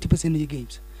least 80% of your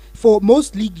games. For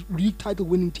most league title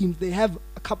winning teams, they have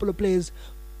a couple of players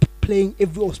playing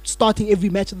or starting every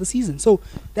match of the season. So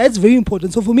that's very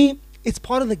important. So for me, it's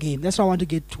part of the game. That's what I want to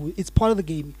get to. It's part of the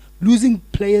game. Losing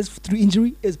players through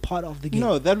injury is part of the game.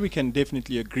 No, that we can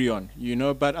definitely agree on,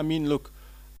 But I mean, look,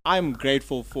 I'm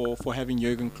grateful for having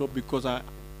Jurgen Klopp because I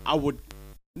would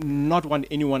not want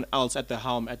anyone else at the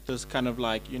helm at this kind of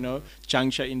like,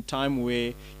 juncture in time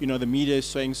where, the media is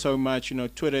saying so much,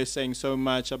 Twitter is saying so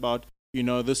much about,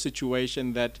 this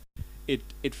situation that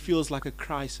it feels like a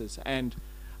crisis. And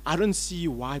I don't see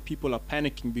why people are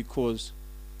panicking because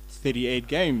 38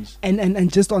 games.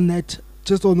 And just on that,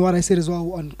 just on what I said as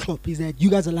well on Klopp, is that you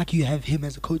guys are lucky you have him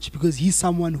as a coach because he's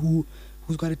someone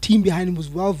who's got a team behind him, who's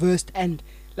well versed, and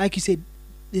like you said,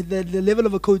 the level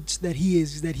of a coach that he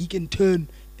is that he can turn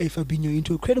a Fabinho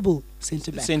into a credible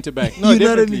centre back. No, you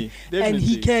know definitely, what I mean? definitely. And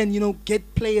he can,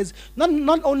 get players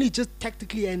not only just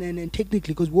tactically and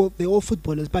technically, because they're all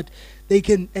footballers, but they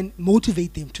can and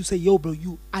motivate them to say, yo, bro,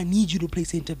 I need you to play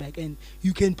centre back, and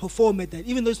you can perform at that,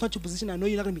 even though it's not your position. I know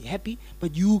you're not gonna be happy,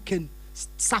 but you can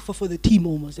suffer for the team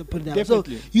almost. And put it down. So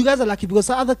you guys are lucky because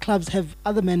other clubs have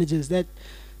other managers that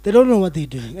they don't know what they're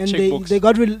doing, and they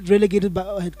got relegated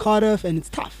at Cardiff, and it's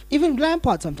tough. Even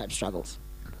Lampard sometimes struggles.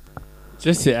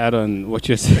 Just to add on what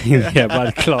you're saying there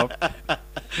about Klopp,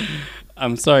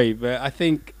 I'm sorry, but I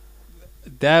think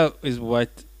that is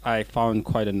what I found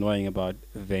quite annoying about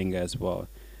Wenger as well.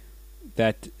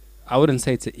 That I wouldn't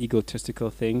say it's an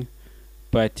egotistical thing,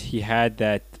 but he had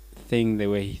that thing the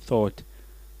way he thought,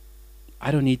 I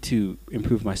don't need to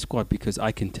improve my squad because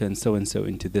I can turn so-and-so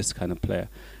into this kind of player.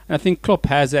 And I think Klopp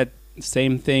has that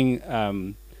same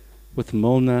thing with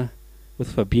Milner,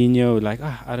 with Fabinho, like,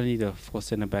 I don't need a 4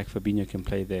 centre back. Fabinho can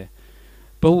play there.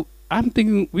 But I'm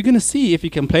thinking we're going to see if he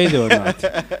can play there or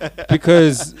not.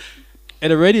 Because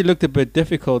it already looked a bit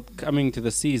difficult coming to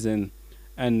the season.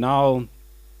 And now,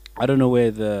 I don't know where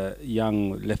the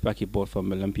young left back he bought from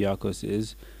Olympiacos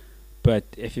is. But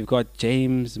if you've got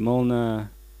James, Milner,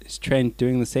 Trent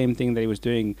doing the same thing that he was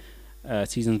doing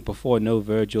seasons before, no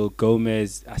Virgil,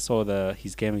 Gomez, I saw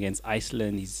his game against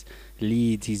Iceland, his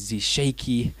Leeds, he's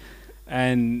shaky.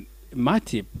 And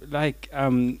Matip,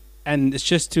 and it's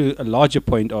just to a larger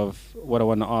point of what I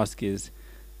want to ask is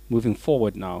moving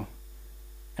forward now.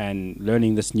 and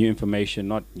learning this new information,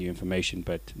 not new information,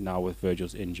 but now with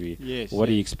Virgil's injury. Yes. What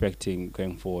are you expecting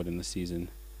going forward in the season?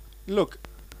 Look,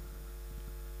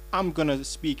 I'm going to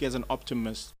speak as an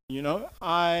optimist. You know,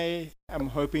 I am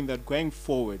hoping that going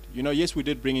forward, you know, yes, we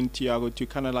did bring in Thiago to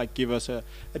kind of like give us a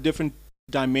different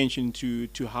dimension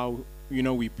to how, you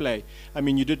know, we play. I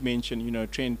mean, you did mention, you know,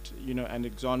 Trent, you know, and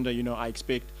Alexander, you know, I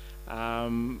expect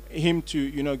him to,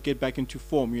 you know, get back into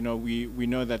form. You know, we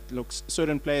know that, look,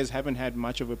 certain players haven't had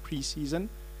much of a pre-season,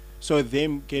 so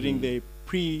them getting their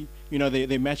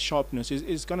their match sharpness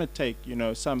is going to take, you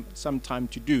know, some time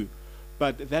to do.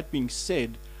 But that being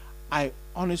said, I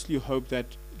honestly hope that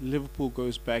Liverpool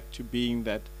goes back to being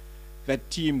that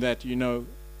team that, you know,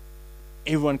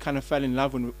 everyone kind of fell in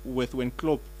love with when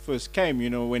Klopp first came, you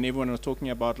know, when everyone was talking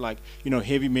about, like, you know,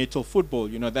 heavy metal football.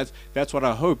 You know, that's what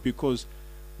I hope, because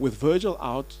with Virgil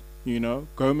out, you know,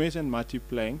 Gomez and Mati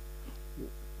playing,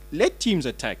 let teams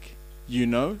attack, you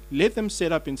know, let them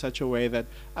set up in such a way that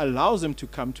allows them to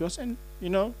come to us, and, you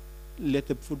know, let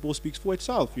the football speak for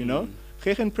itself, you know.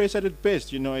 Gegenpress at its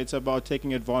best, you know, it's about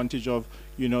taking advantage of,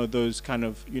 you know, those kind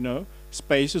of, you know,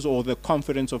 spaces, or the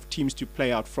confidence of teams to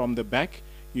play out from the back,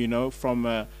 you know, from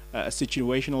a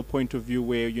situational point of view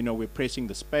where, you know, we're pressing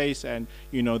the space and,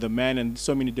 you know, the man, and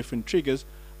so many different triggers.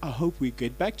 I hope we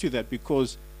get back to that,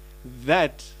 because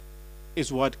that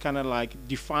is what kind of like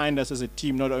defined us as a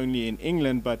team, not only in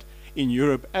England but in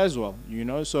Europe as well, you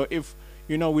know. So if,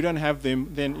 you know, we don't have them,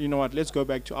 then, you know what, let's go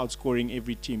back to outscoring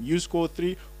every team. You score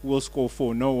 3, we'll score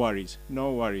 4. No worries.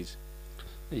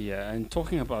 Yeah, and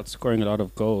talking about scoring a lot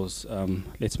of goals,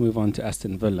 let's move on to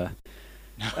Aston Villa.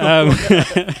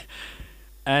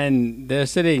 And they're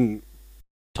sitting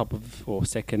top of, or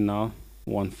second now,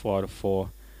 4 out of 4.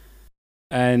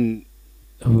 And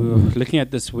looking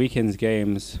at this weekend's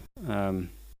games,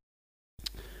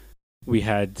 we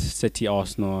had City,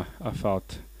 Arsenal. I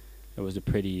felt it was a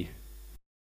pretty...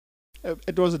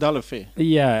 It was a dull affair.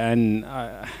 Yeah, and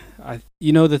I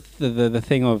you know, the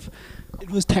thing of... It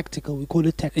was tactical. We call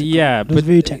it tactical. Yeah, it was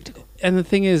very tactical. And the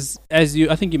thing is, I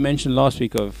think you mentioned last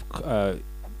week of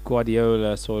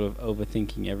Guardiola sort of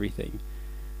overthinking everything,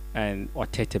 and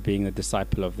Arteta being a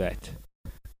disciple of that.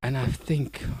 And I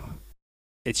think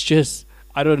it's just,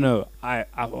 I don't know, I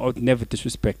would never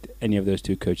disrespect any of those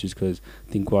two coaches, because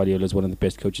I think Guardiola is one of the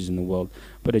best coaches in the world,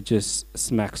 but it just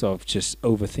smacks of just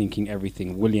overthinking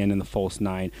everything. Willian in the false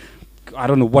 9. I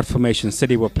don't know what formation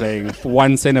City were playing.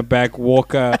 One centre back,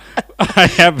 Walker. I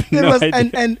have no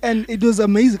idea. And it was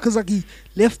amazing, because like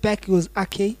left back was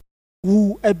Ake,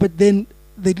 who but then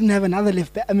they didn't have another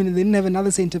left back. I mean, they didn't have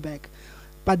another centre back,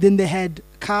 but then they had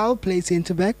Carl play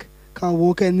centre back, Carl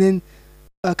Walker, and then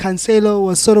Cancelo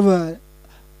was sort of a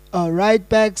right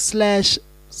back /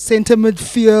 centre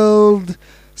midfield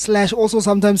 / also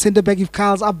sometimes centre back if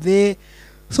Carl's up there.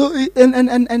 So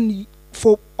and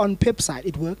for on Pep's side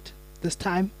it worked this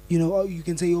time. You know, you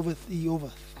can say he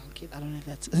overthink it. I don't know if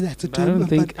that's a term.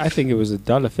 I think it was a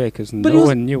dull affair, because no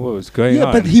one knew what was going on.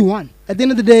 Yeah, but he won at the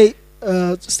end of the day.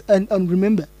 And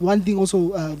remember one thing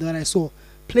also that I saw,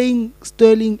 playing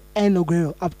Sterling and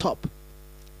Aguero up top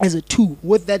as a 2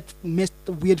 with that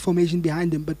weird formation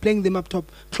behind them, but playing them up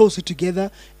top closer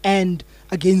together, and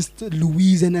against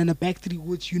Luiz and a back 3,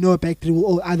 which, you know, a back 3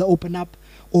 will either open up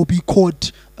or be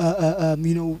caught,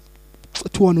 you know,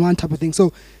 2-on-1 type of thing.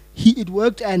 So it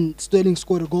worked, and Sterling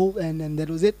scored a goal, and that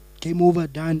was it. Game over,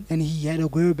 done, and he had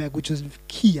Aguero back, which was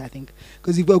key, I think,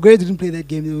 because if Aguero didn't play that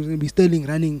game, there was going to be Sterling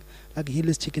running like a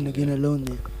headless chicken again alone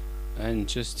there. And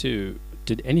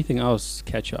did anything else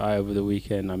catch your eye over the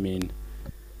weekend? I mean,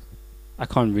 I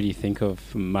can't really think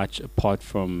of much apart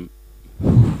from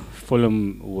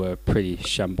Fulham were pretty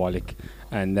shambolic,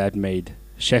 and that made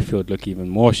Sheffield look even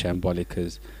more shambolic,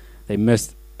 because they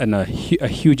missed a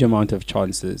huge amount of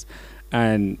chances.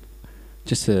 And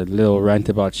just a little rant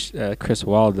about Chris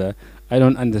Wilder. I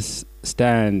don't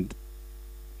understand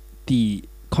the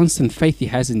constant faith he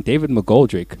has in David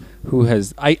McGoldrick, who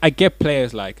has... I get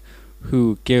players like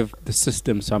who give the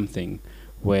system something,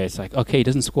 where it's like, okay, he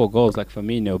doesn't score goals like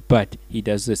Firmino, but he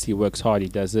does this, he works hard, he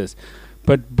does this.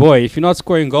 But boy, if you're not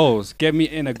scoring goals, get me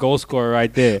in a goal scorer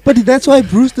right there. But that's why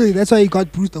he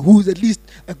got Brewster, who's at least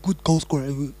a good goal scorer,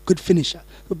 a good finisher,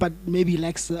 but maybe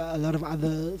lacks a lot of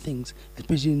other things,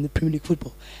 especially in the Premier League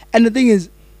football. And the thing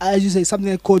is, as you say, something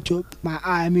that caught my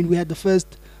eye. I mean, we had the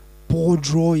first ball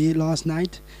draw here last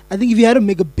night. I think if you had to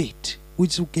make a bet,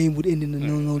 which game would end in a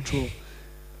 0-0 draw,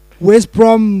 West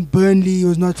Brom Burnley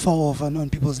was not far off on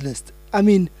people's list. I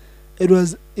mean, it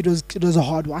was a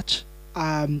hard watch.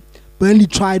 Burnley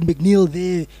tried McNeil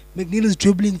there. McNeil is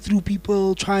dribbling through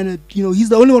people, trying to, he's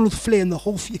the only one with flair in the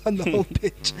whole on the whole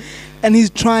pitch, and he's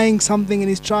trying something,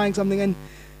 and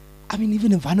I mean,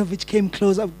 even Ivanovic came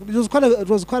close. It was quite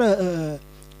a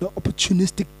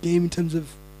opportunistic game in terms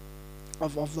of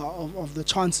the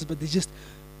chances, but they just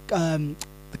the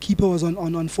keeper was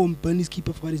on form. Burnley's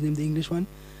keeper, forgot his name, the English one.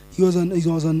 He was on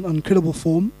incredible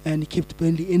form, and he kept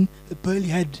Burnley in. Burnley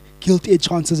had guilty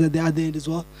chances at the other end as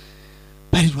well.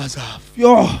 But it was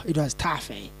it was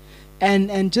tough, eh?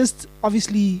 And just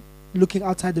obviously looking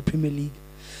outside the Premier League.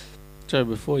 So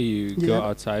before you go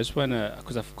outside, I just wanna,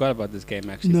 because I forgot about this game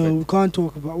actually. No, we can't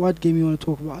talk about what game you want to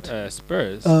talk about.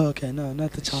 Spurs. Oh, okay, no,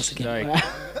 not the Chelsea game.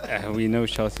 Like, we know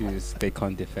Chelsea they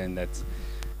can't defend. That's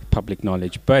public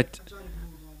knowledge. But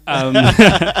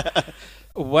because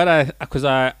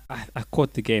I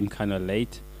caught the game kind of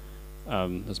late.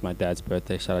 It was my dad's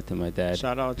birthday. Shout out to my dad.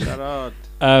 Shout out.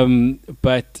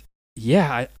 But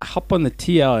yeah, I hop on the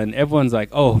TL and everyone's like,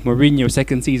 "Oh, Mourinho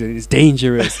second season is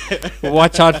dangerous.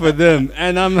 Watch out for them."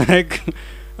 And I'm like,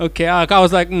 "Okay." I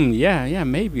was like, "Yeah,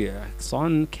 maybe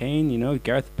Son, Kane,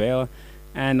 Gareth Bale,"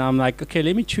 and I'm like, "Okay,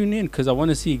 let me tune in because I want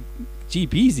to see G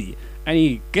Beezy." And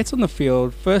he gets on the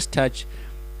field, first touch,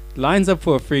 lines up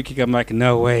for a free kick. I'm like,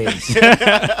 "No way!"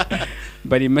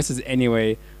 But he misses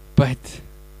anyway. But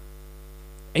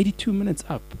 82 minutes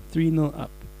up, 3-0 up.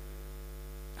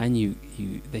 And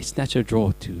they snatch a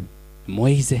draw to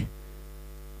Moise.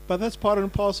 But that's part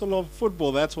and parcel of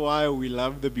football. That's why we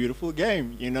love the beautiful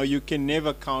game. You can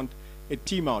never count a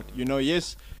team out.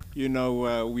 Yes, we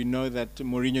know that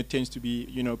Mourinho tends to be,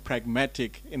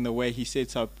 pragmatic in the way he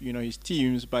sets up, his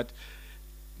teams. But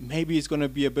maybe it's going to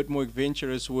be a bit more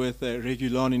adventurous with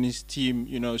Reguilon in his team,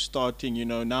 starting.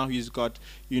 Now he's got,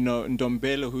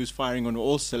 Ndombele who's firing on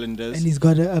all cylinders. And he's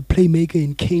got a playmaker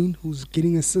in Kane who's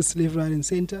getting assists left, right, and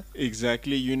center.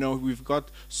 Exactly. We've got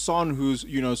Son who's,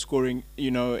 scoring,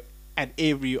 at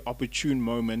every opportune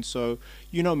moment. So,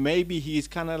 maybe he's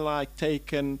kind of like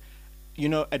taken,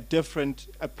 a different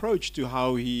approach to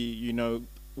how he,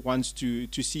 wants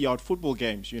to see out football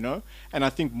games, and I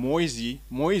think Moise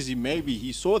maybe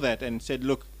he saw that and said,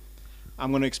 look,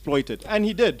 I'm going to exploit it, and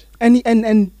he did.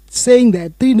 And saying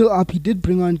that 3-0 up, he did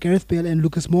bring on Gareth Bale and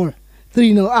Lucas Moura.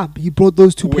 3-0 up, he brought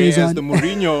those two players on. Whereas the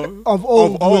Mourinho of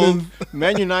old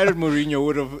Man United Mourinho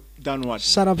would have done what?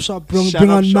 Shut up shop, bring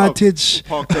on Matic,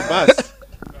 park the bus.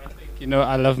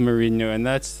 I love Mourinho, and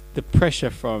that's the pressure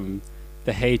from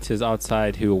the haters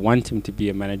outside who want him to be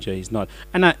a manager. He's not.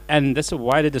 And that's a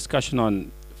wider discussion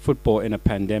on football in a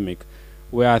pandemic,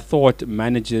 where I thought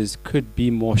managers could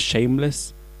be more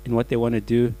shameless in what they want to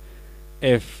do.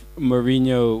 If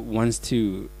Mourinho wants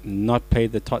to not play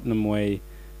the Tottenham way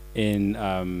in,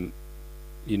 I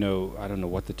don't know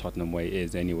what the Tottenham way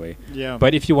is anyway. Yeah.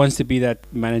 But if he wants to be that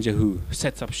manager who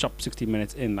sets up shop 60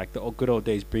 minutes in, like the good old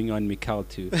days, bring on Mikel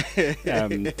to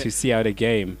see out a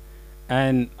game.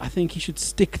 And I think he should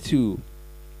stick to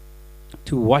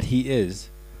what he is,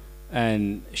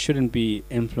 and shouldn't be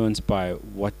influenced by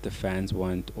what the fans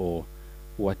want or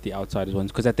what the outsiders want.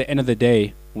 Because at the end of the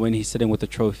day, when he's sitting with the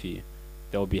trophy,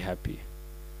 they'll be happy.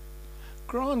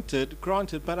 Granted,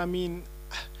 but I mean,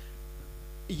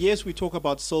 yes, we talk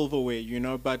about silverware,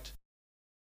 but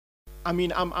I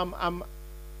mean, I'm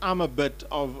a bit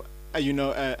of a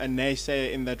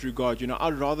naysayer in that regard.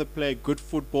 I'd rather play good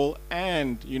football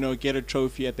and get a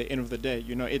trophy at the end of the day.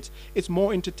 It's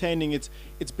more entertaining. It's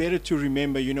better to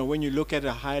remember. When you look at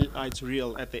a highlights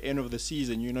reel at the end of the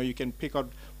season, you can pick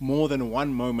out more than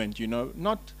one moment.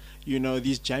 Not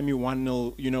these jammy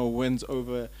 1-0 wins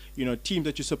over teams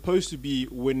that you're supposed to be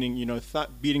winning.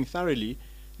 Beating thoroughly.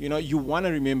 You want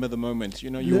to remember the moments.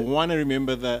 You want to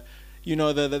remember the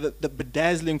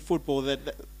bedazzling football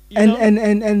that.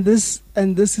 And this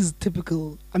is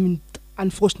typical. I mean,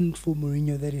 unfortunate for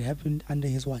Mourinho that it happened under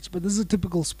his watch, but this is a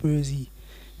typical Spursy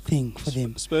thing for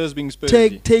them. Spurs being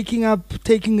Spursy. Taking a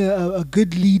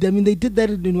good lead. I mean, they did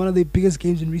that in one of their biggest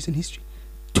games in recent history.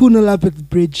 2-0 up at the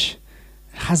Bridge.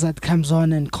 Hazard comes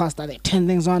on and Costa, they turn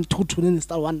things on, 2-2, then they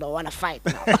start want to fight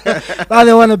now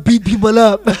they want to beat people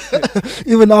up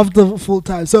even after full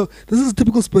time. So this is a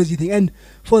typical Spursy thing. And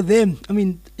for them, I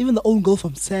mean, even the own goal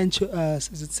from Sanchez,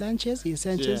 is it Sanchez? Yeah,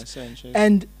 Sanchez. Yeah, Sanchez.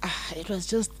 And it was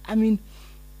just, I mean,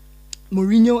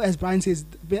 Mourinho, as Brian says,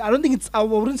 I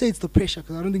wouldn't say it's the pressure,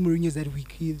 because I don't think Mourinho is that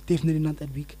weak. He's definitely not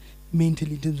that weak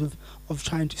mentally in terms of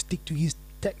trying to stick to his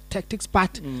tactics.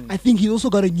 But I think he's also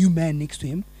got a new man next to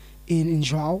him in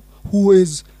João, who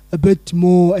is a bit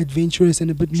more adventurous and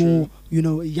a bit more,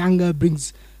 younger,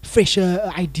 brings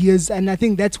fresher ideas. And I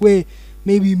think that's where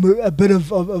maybe a bit of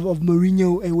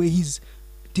Mourinho, where he's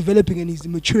developing and he's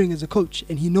maturing as a coach,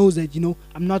 and he knows that, you know,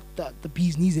 I'm not the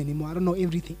bee's knees anymore. I don't know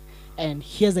everything. And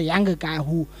here's a younger guy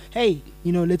who, hey,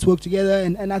 you know, let's work together.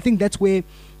 And I think that's where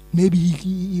maybe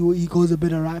he goes a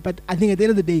bit awry. But I think at the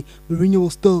end of the day, Mourinho will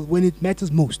still, when it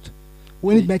matters most,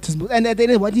 it matters most. And at the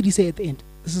end, what did he say at the end?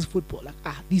 This is football.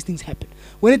 Like, these things happen.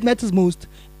 When it matters most,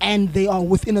 and they are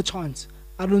within a chance,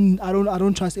 I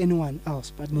don't trust anyone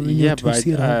else but Mourinho to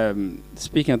see it all.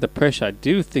 Speaking of the pressure, I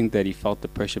do think that he felt the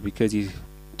pressure because he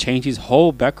changed his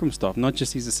whole backroom staff, not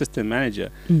just his assistant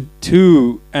manager,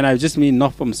 and I just mean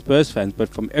not from Spurs fans, but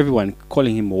from everyone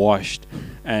calling him washed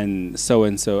and so.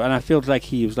 And I felt like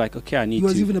he was like, okay, He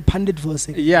was even a pundit for a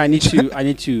second. Yeah, I need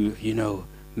to, you know,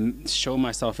 show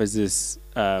myself as this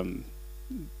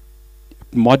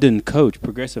modern coach,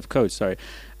 progressive coach, sorry.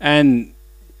 And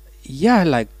yeah,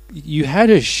 like, you had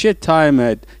a shit time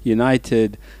at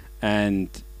United and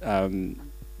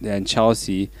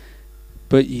Chelsea,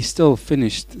 but you still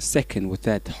finished second with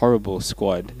that horrible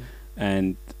squad.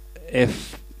 And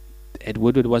if Ed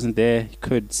Woodward wasn't there, you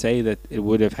could say that it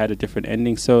would have had a different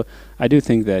ending. So I do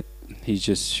think that he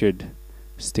just should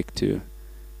stick to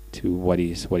what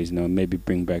he's known. Maybe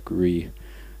bring back Rui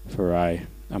Farai.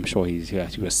 I'm sure he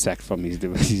was sacked from his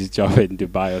job in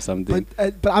Dubai or something.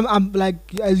 But I'm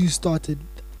like, as you started,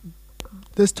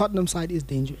 this Tottenham side is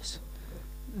dangerous.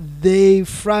 They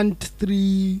front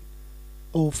three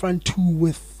or front two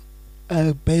with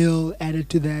Bale added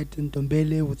to that, and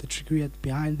Dombele with the trickery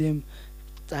behind them.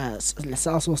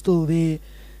 Lascelles still there.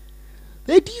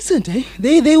 They're decent, eh?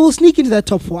 They will sneak into that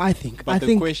top four, I think. But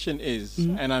the question is,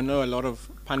 and I know a lot of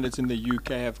pundits in the UK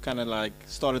have kind of like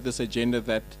started this agenda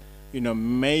that, you know,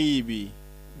 maybe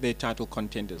they're title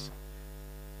contenders.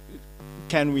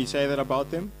 Can we say that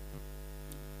about them?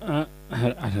 I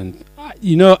don't.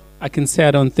 You know, I can say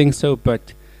I don't think so,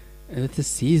 but with the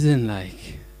season,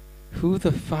 like, who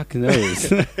the fuck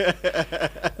knows?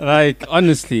 Like,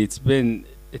 honestly,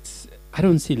 I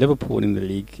don't see Liverpool in the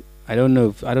league. I don't know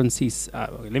if I don't see.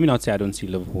 Let me not say I don't see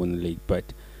Liverpool in the league, but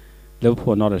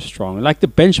Liverpool are not as strong. Like the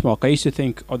benchmark, I used to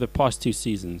think of the past 2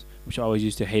 seasons, which I always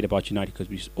used to hate about United because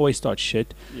we always start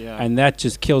shit, and that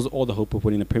just kills all the hope of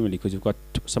winning the Premier League because you've got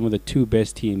some of the 2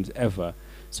 best teams ever.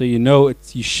 So you know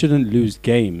you shouldn't lose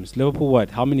games. Liverpool, what?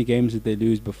 How many games did they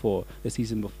lose before the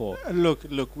season before? Look,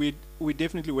 we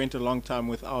definitely went a long time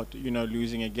without, you know,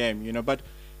 losing a game, you know, but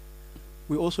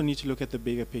we also need to look at the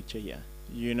bigger picture here.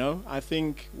 You know, I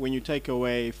think when you take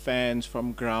away fans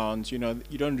from grounds, you know,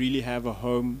 you don't really have a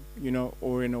home, you know,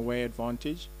 or an away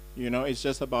advantage. You know, it's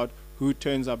just about who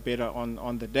turns up better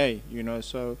on the day, you know.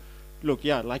 So, look,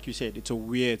 yeah, like you said, it's a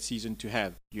weird season to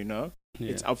have, you know.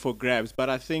 Yeah. It's up for grabs. But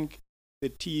I think the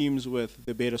teams with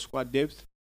the better squad depth,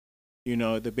 you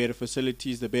know, the better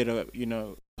facilities, the better, you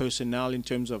know, personnel in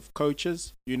terms of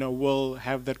coaches, you know, will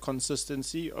have that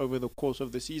consistency over the course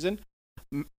of the season.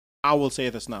 I will say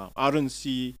this now. I don't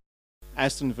see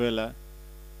Aston Villa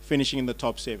finishing in the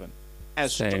top 7.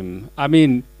 Same. I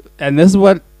mean, and this is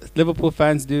what Liverpool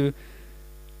fans do.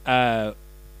 No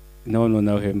one will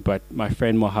know him, but my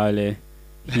friend Mohale,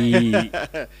 he,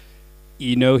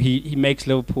 you know, he makes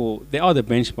Liverpool. They are the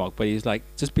benchmark, but he's like,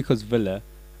 just because Villa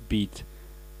beat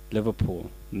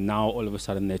Liverpool, now all of a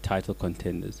sudden they're title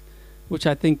contenders, which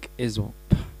I think is.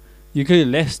 You could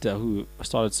Leicester, who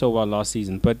started so well last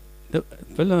season, but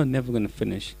Villa are never going to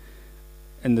finish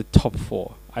in the top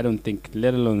 4. I don't think,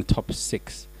 let alone the top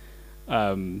 6.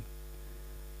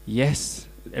 Yes,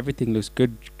 everything looks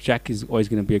good. Jack is always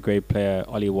going to be a great player.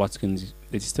 Ollie Watkins,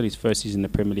 it's still his first season in the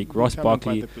Premier League. Ross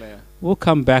Barkley will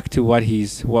come back to what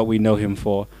we know him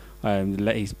for.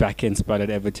 He's back in spot at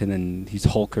Everton and his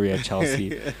whole career at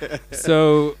Chelsea.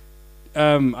 So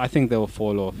I think they will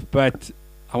fall off. But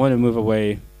I want to move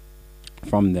away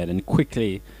from that and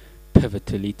quickly pivot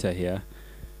to Lita here,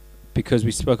 because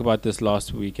we spoke about this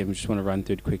last week and we just want to run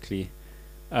through it quickly.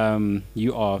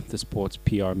 You are the sports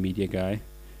PR media guy,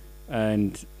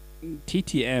 and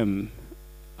TTM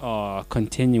are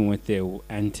continuing with their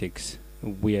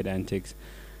weird antics,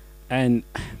 and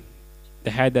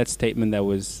they had that statement that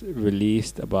was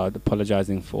released about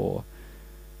apologizing for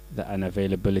the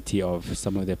unavailability of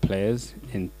some of their players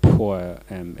in poor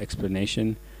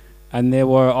explanation, and there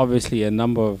were obviously a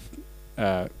number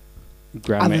of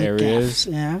grammar other areas,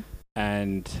 gaffes, yeah.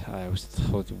 And I was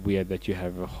thought weird that you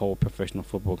have a whole professional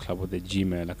football club with a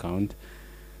Gmail account.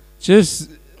 Just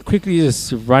quickly,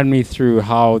 just run me through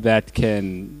how that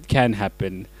can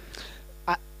happen.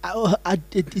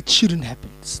 It shouldn't happen.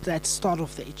 Let's start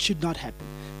off there. It should not happen.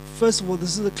 First of all,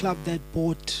 this is a club that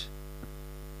bought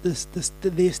their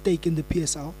stake in the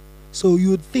PSL, so you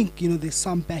would think, you know, there's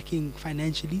some backing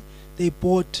financially. They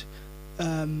bought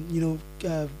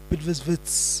Bidvest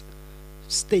Wits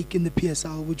stake in the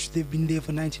PSL, which they've been there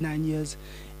for 99 years.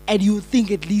 And you would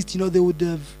think at least, they would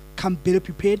have come better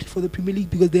prepared for the Premier League,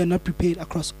 because they are not prepared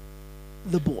across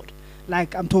the board.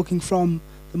 Like, I'm talking from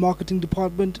the marketing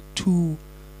department to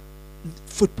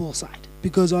football side.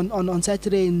 Because on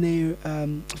Saturday, in their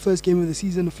first game of the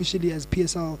season officially as a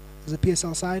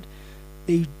PSL side,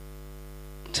 they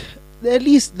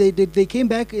came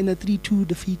back in a 3-2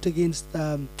 defeat against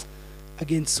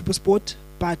SuperSport,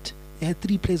 but they had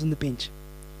 3 players on the bench.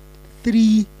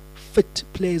 3 fit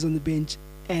players on the bench,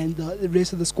 and the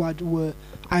rest of the squad were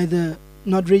either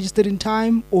not registered in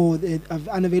time, or they're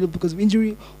unavailable because of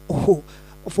injury, or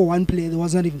for one player that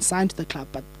was not even signed to the club,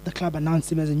 but the club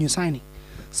announced him as a new signing.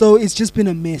 So it's just been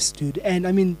a mess, dude. And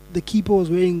I mean, the keeper was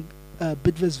wearing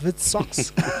Bidvest Wits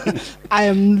socks. I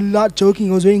am not joking.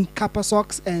 He was wearing Kappa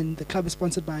socks, and the club is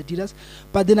sponsored by Adidas.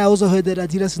 But then I also heard that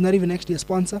Adidas is not even actually a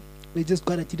sponsor. They just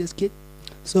got Adidas kit.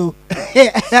 So,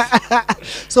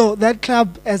 so that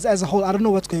club as a whole, I don't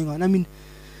know what's going on. I mean,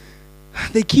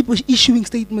 they keep issuing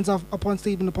statements upon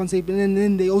statement, and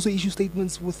then they also issue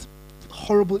statements with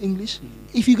horrible English.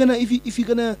 If you're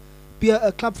gonna be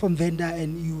a club from Venda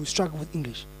and you struggle with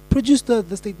English, produce the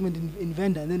statement in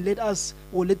Venda, and then let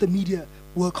the media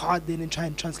work hard then and try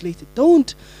and translate it.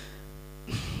 Don't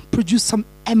produce some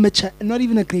amateur, not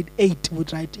even a grade 8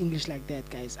 would write English like that,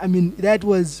 guys. I mean, that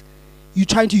was you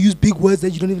trying to use big words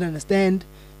that you don't even understand,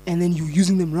 and then you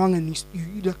using them wrong, and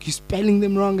you're spelling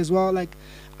them wrong as well. Like,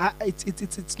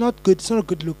 it's not good. It's not a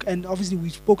good look. And obviously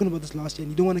we've spoken about this last year,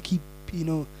 and you don't want to keep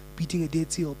beating a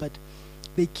dead seal, but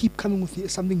they keep coming with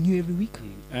something new every week.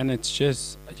 And it's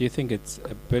just, do you think it's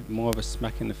a bit more of a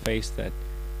smack in the face that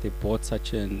they bought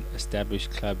such an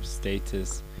established club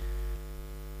status,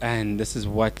 and this is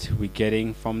what we're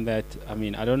getting from that? I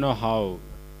mean, I don't know how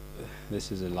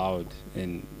this is allowed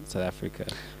in South Africa.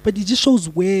 But it just shows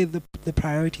where the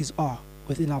priorities are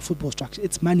within our football structure.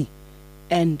 It's money,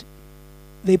 and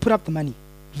they put up the money.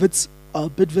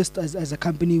 Bidvest as a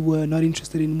company were not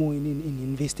interested anymore in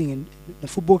investing in the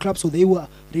football club, so they were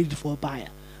ready for a buyer.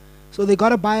 So they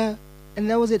got a buyer, and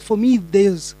that was it. For me,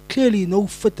 there's clearly no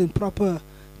fit and proper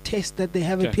test that they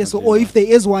have at PSL, or if there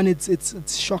is one,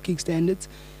 it's shocking standards.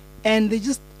 And they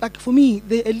just, like, for me,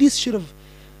 they at least should have,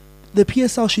 the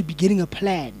PSL should be getting a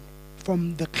plan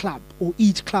from the club, or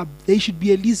each club. They should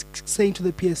be at least saying to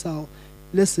the PSL,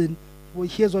 listen, well,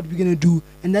 here's what we're going to do.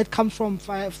 And that comes from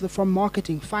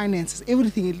marketing, finances,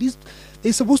 everything. At least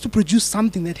they're supposed to produce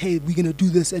something that, hey, we're going to do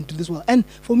this and do this well. And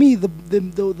for me, the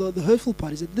hurtful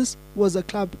part is that this was a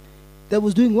club that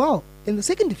was doing well in the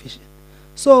second division.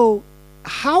 So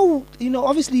how,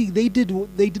 obviously they did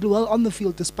well on the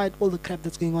field despite all the crap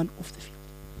that's going on off the field.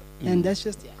 And that's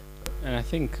just, And I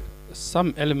think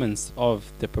some elements of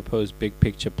the proposed big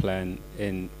picture plan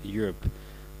in Europe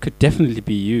could definitely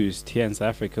be used here in South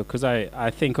Africa, because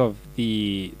I think of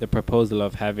the proposal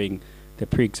of having the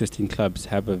pre-existing clubs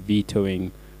have a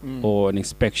vetoing or an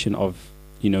inspection of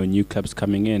new clubs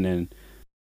coming in, and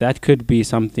that could be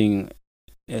something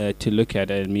to look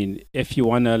at. I mean, if you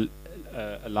want to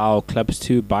allow clubs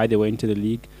to buy their way into the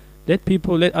league, let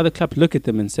other clubs look at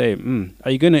them and say, are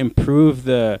you going to improve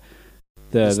the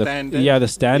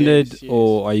standard, yes.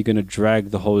 Or are you going to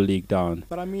drag the whole league down?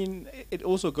 But I mean, it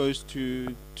also goes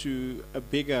to a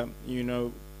bigger,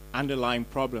 underlying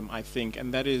problem, I think,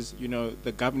 and that is,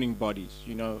 the governing bodies,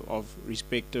 of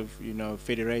respective,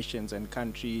 federations and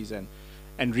countries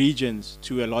and regions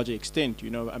to a larger extent.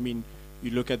 I mean,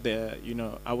 you look at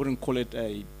I wouldn't call it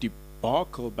a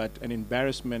debacle, but an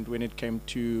embarrassment when it came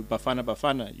to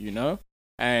Bafana,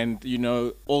 and,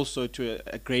 also to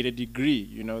a greater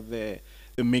degree,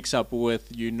 the mix up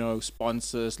with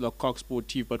sponsors like Cox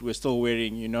Sportif, but we're still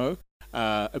wearing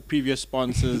a previous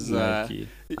sponsors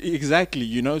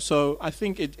exactly, so I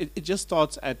think it just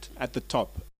starts at the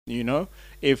top.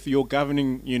 If your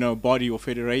governing body or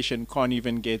federation can't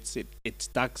even get its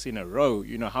ducks in a row,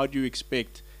 how do you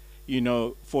expect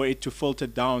for it to filter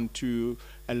down to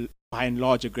by and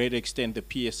large a greater extent the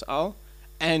PSL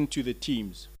and to the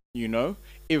teams?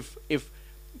 If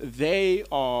they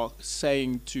are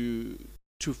saying to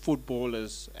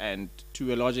footballers and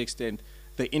to a large extent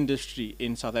the industry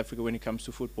in South Africa when it comes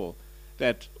to football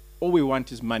that all we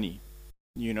want is money,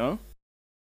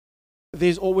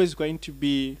 there's always going to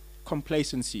be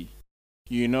complacency,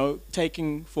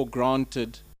 taking for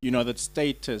granted that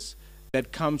status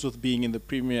that comes with being in the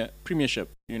premiership.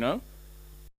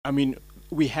 I mean,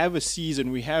 we have a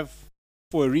season, we have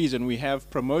for a reason, we have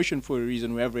promotion for a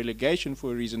reason, we have relegation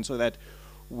for a reason, so that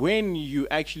when you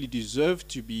actually deserve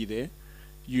to be there,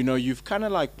 you've kind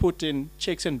of like put in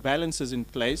checks and balances in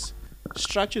place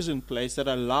structures in place that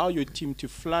allow your team to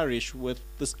flourish with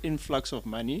this influx of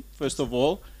money, first of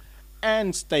all,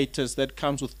 and status that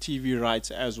comes with TV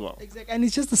rights as well. Exactly, and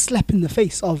it's just a slap in the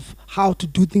face of how to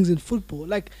do things in football.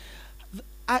 Like,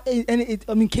 I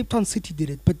mean, Cape Town City did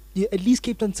it, but at least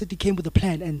Cape Town City came with a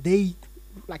plan, and they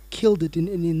like killed it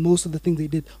in most of the things they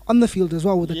did on the field as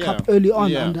well with the cup early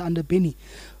on under Benny.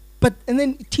 But and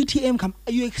then TTM come,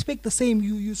 you expect the same.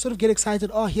 You sort of get excited.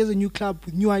 Oh, here's a new club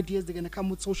with new ideas. They're gonna come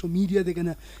with social media. They're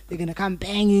gonna come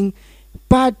banging.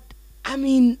 But I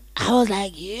mean, I was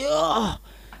like, yeah,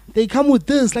 they come with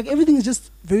this. Like everything is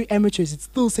just very amateurish. It's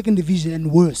still second division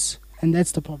and worse, and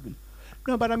that's the problem.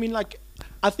 No, but I mean, like,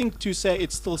 I think to say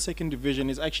it's still second division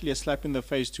is actually a slap in the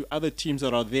face to other teams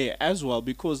that are there as well,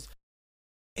 because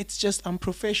it's just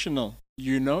unprofessional,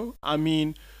 you know? I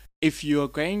mean, if you're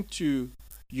going to,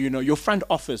 you know, your front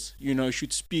office, you know,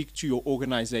 should speak to your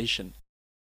organization.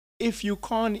 If you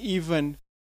can't even,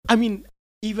 I mean,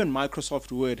 even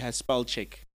Microsoft Word has spell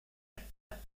check.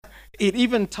 It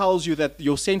even tells you that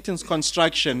your sentence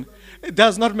construction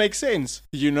does not make sense,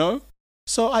 you know?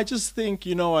 So I just think,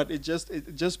 you know what, it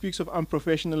just speaks of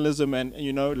unprofessionalism and,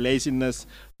 you know, laziness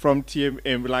from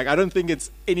TMM. Like, I don't think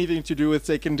it's anything to do with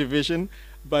second division,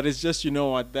 but it's just, you know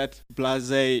what, that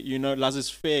blasé, you know,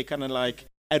 laissez-faire kind of like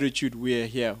attitude. We're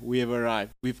here, we have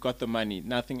arrived, we've got the money,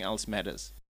 nothing else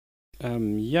matters.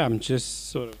 Yeah, I'm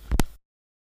just sort of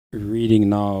reading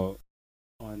now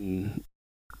on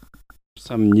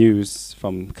some news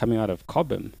from coming out of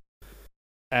Cobham,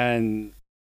 and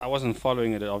I wasn't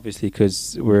following it obviously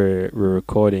because we're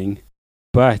recording,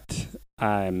 but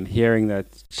I'm hearing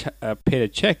that Peter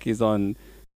Cech is on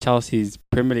Chelsea's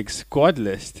Premier League squad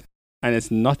list, and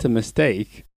it's not a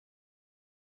mistake.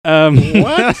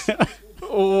 What?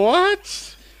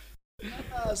 What?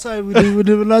 Sorry, we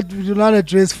do not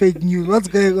address fake news. What's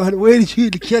going on? Where did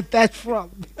you get that from?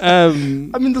 I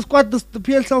mean, the squad list, the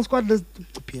PSL squad list,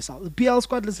 the PL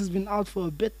squad list has been out for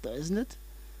a bit, though, isn't it?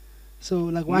 So,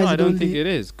 like, why no, is it I don't only think it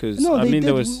is, because no, I mean, did.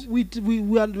 there was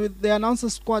they announced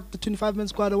the squad, the 25-man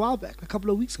squad, a while back, a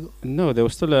couple of weeks ago. no, there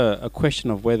was still a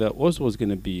question of whether Oz was going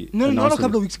to be No, not a announced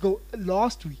couple of weeks ago.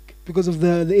 Last week, because of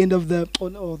the end of the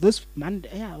this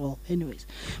Monday. Yeah, well, anyways,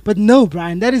 but no,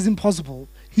 Brian, that is impossible.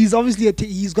 He's obviously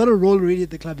he's got a role already at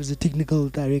the club as a technical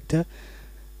director.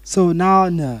 So now,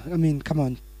 no, I mean, come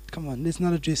on, let's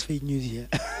not address fake news here.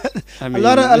 I mean,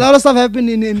 a lot of stuff happened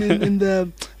in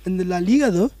the La Liga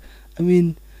though. I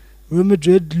mean, Real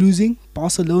Madrid losing,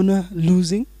 Barcelona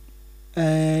losing.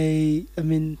 I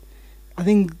mean, I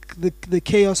think the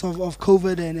chaos of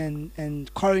COVID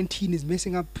and quarantine is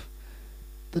messing up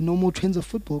the normal trends of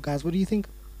football, guys. What do you think?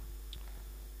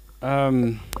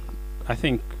 I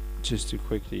think, just to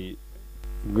quickly,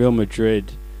 Real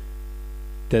Madrid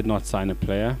did not sign a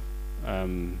player.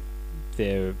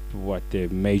 Their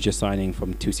major signing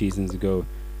from 2 seasons ago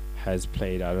has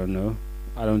played, I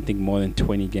don't think more than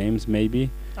 20 games, maybe.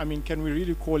 I mean, can we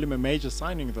really call him a major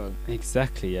signing, though?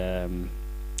 Exactly.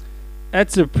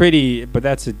 That's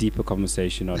a deeper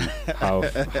conversation on how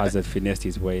Hazard finessed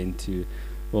his way into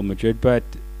Real Madrid. But,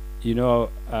 you know,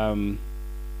 I'm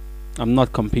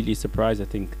not completely surprised. I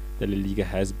think the La Liga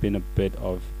has been a bit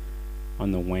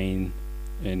on the wane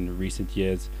in recent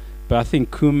years. But I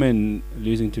think Koeman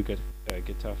losing to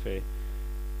Getafe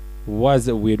was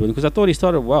a weird one, because I thought he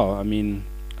started well. I mean,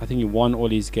 I think he won all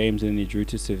his games and then he drew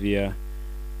to Sevilla.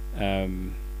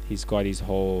 He's got his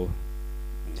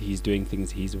he's doing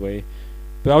things his way.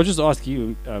 But I'll just ask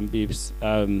you, Beeps,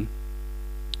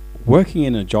 working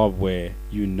in a job where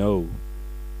you know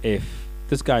if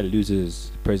this guy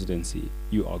loses presidency,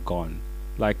 you are gone.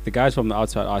 Like, the guys from the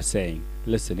outside are saying,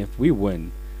 listen, if we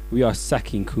win, we are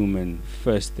sacking Koeman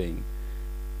first thing.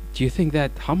 Do you think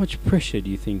that, how much pressure do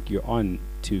you think you're on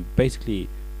to basically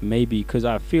maybe, because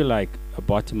I feel like a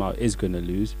bottom out is going to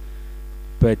lose,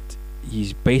 but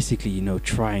he's basically, you know,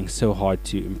 trying so hard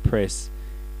to impress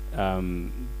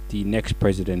the next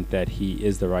president that he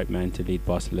is the right man to lead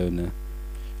Barcelona?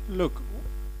 Look,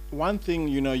 one thing,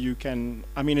 you know, you can,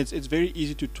 I mean, it's very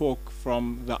easy to talk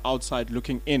from the outside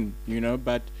looking in, you know,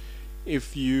 but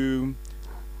if you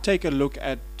take a look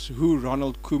at who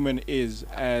Ronald Koeman is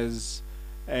as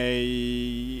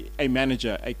a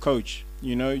manager, a coach,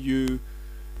 you know, you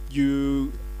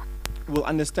will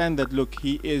understand that, look,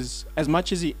 he is, as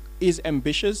much as he is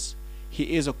ambitious,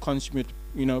 he is a consummate,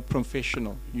 you know,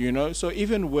 professional, you know. So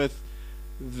even with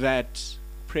that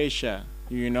pressure,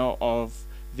 you know, of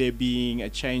there being a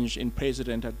change in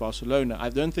president at Barcelona, I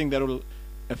don't think that will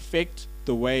affect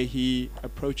the way he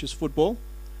approaches football.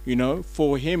 You know,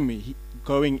 for him,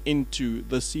 going into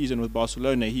the season with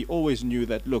Barcelona, he always knew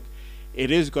that, look, it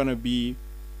is going to be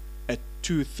a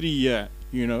 2-3 year,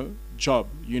 job.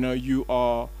 You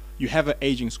have an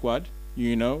aging squad.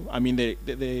 I mean,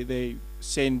 they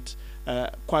sent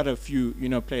quite a few,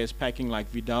 players packing like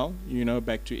Vidal,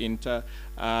 back to Inter.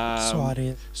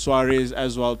 Suarez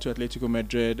as well to Atletico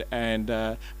Madrid, and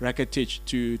Rakitic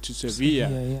to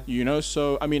Sevilla. Yeah.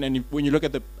 So I mean, and when you look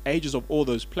at the ages of all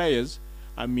those players,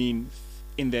 I mean,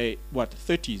 in their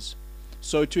 30s.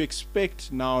 So to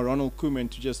expect now Ronald Koeman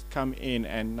to just come in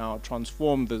and now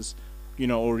transform this,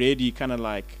 already kind of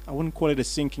like, I wouldn't call it a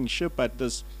sinking ship, but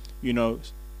this,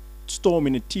 storm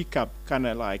in a teacup kind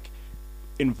of like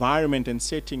environment and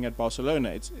setting at Barcelona,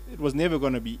 it was never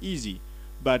going to be easy.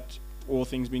 But all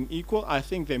things being equal, I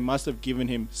think they must have given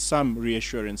him some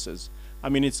reassurances. I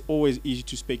mean, it's always easy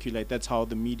to speculate. That's how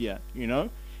the media,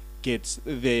 gets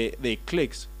their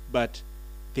clicks. But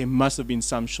there must have been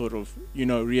some sort of,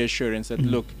 reassurance that,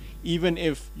 look, even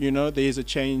if, there is a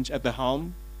change at the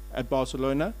helm at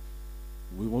Barcelona,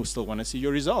 we will still want to see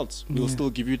your results. We'll still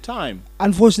give you time.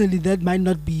 Unfortunately, that might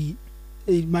not be.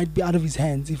 It might be out of his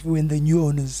hands when the new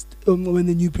owners, when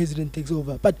the new president takes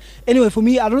over. But anyway, for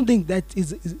me, I don't think that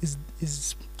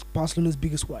is Barcelona's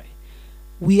biggest worry.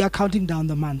 We are counting down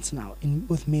the months now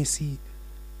with Messi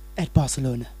at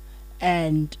Barcelona,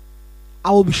 and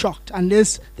I will be shocked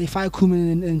unless they fire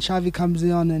Koeman and Xavi comes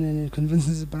on and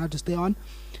convinces Bernardo to stay on.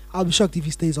 I'll be shocked if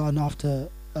he stays on after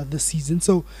this season.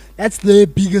 So that's the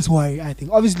biggest worry, I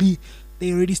think. Obviously,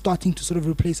 they're already starting to sort of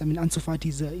replace. I mean, Ansu Fati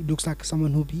he looks like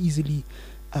someone who'll be easily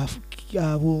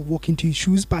will walk into his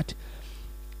shoes. But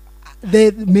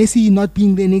Messi not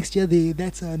being there next year,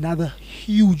 that's another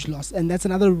huge loss, and that's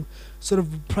another sort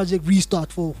of project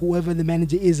restart for whoever the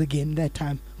manager is again that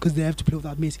time, because they have to play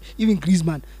without Messi. Even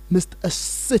Griezmann missed a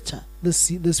sitter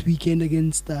this weekend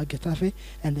against Getafe,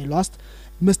 and they lost.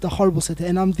 Missed a horrible sitter,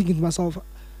 and I'm thinking to myself,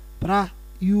 brah,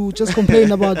 you just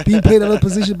complain about being played out of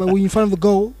position, but when you're in front of the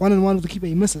goal, 1-on-1 with the keeper,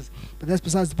 he misses. But that's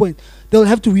besides the point. They'll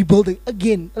have to rebuild it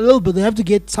again a little bit. They have to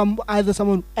get either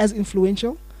someone as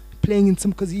influential playing in some,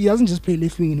 because he doesn't just play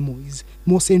left wing anymore. He's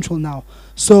more central now.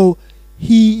 So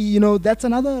he, that's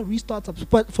another restart.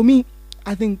 But for me,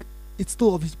 I think it's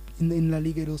still obvious in La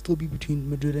Liga. It'll still be between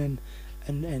Madrid and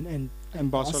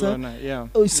Barcelona. Yeah.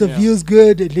 Oh, Sevilla's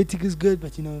good, Atletico is good,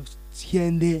 but it's here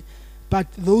and there. But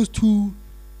those two,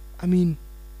 I mean,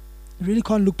 you really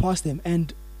can't look past them.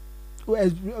 And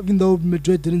even though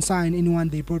Madrid didn't sign anyone,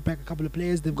 they brought back a couple of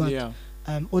players. They've got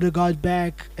Odegaard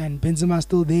back, and Benzema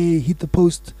still there. Hit the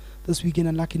post this weekend,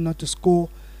 unlucky not to score.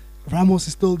 Ramos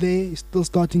is still there. He's still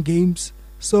starting games.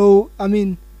 So I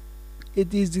mean,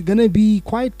 it's gonna be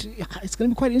quite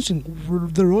interesting.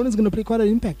 The Rona is gonna play quite an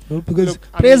impact, because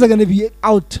players are gonna be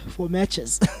out for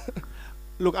matches.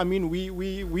 Look, I mean,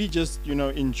 we just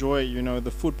enjoy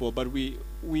the football, but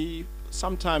we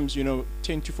sometimes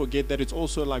tend to forget that it's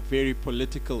also like very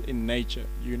political in nature.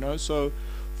 So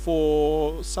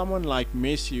for someone like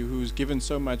Messi, who's given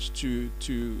so much to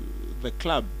the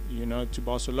club, to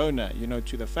Barcelona,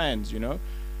 to the fans,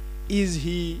 is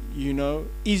he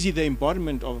the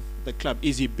embodiment of the club?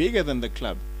 Is he bigger than the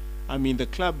club? I mean, the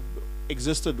club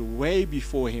existed way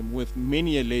before him with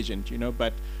many a legend,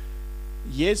 but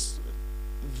yes,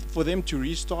 for them to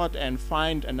restart and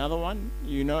find another one,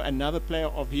 another player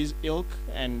of his ilk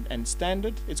and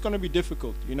standard, it's going to be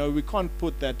difficult. We can't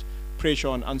put that pressure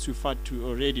on Ansu Fati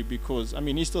already, because I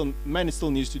mean, man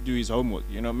still needs to do his homework.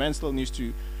 Man still needs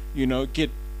to get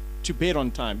to bed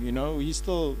on time. He's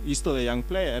still a young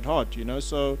player at heart.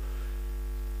 So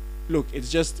look, it's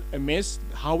just a mess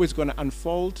how it's going to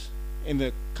unfold in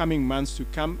the coming months to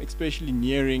come, especially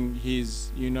nearing his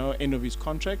end of his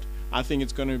contract. I think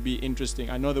it's going to be interesting.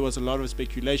 I know there was a lot of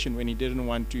speculation when he didn't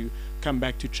want to come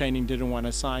back to training, didn't want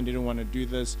to sign, didn't want to do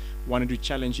this, wanted to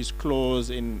challenge his clause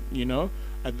in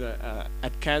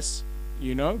at CAS,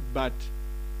 but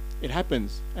it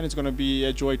happens, and it's going to be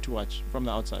a joy to watch from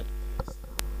the outside.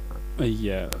 But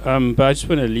I just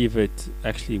want to leave it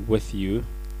actually with you,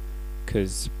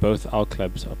 because both our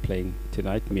clubs are playing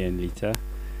tonight, me and Lita.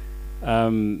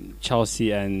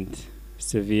 Chelsea and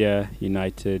Sevilla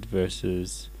United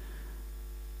versus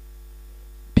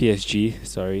PSG,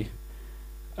 sorry.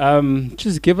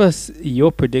 Just give us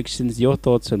your predictions, your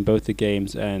thoughts on both the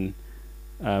games, and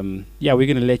we're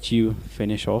going to let you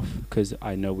finish off, because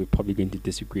I know we're probably going to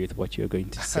disagree with what you're going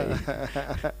to say.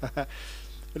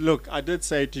 Look, I did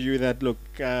say to you that,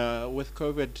 with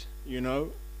COVID,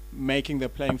 making the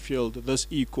playing field this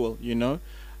equal,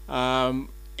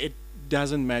 it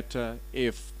doesn't matter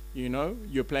if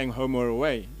you're playing home or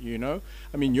away.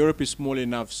 I mean, Europe is small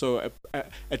enough, so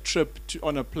a trip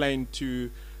on a plane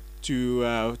to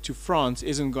France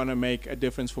isn't gonna make a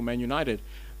difference for Man United.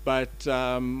 But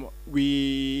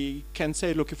we can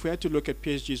say, look, if we had to look at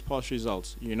PSG's past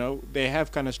results, they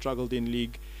have kind of struggled in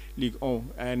League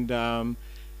 1. And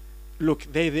look,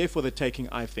 they're there for the taking,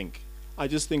 I think. I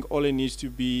just think Ole needs to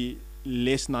be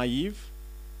less naive,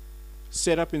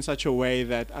 set up in such a way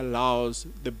that allows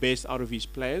the best out of his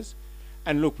players.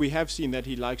 And look, we have seen that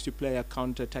he likes to play a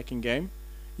counter-attacking game,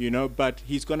 but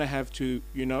he's going to have to,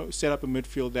 set up a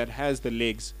midfield that has the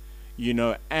legs,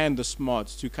 and the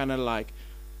smarts to kind of like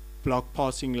block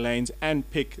passing lanes and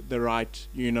pick the right,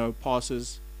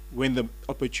 passes when the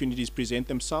opportunities present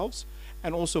themselves.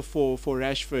 And also for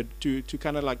Rashford to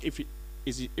kind of like, if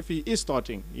he is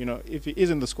starting, if he is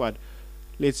in the squad,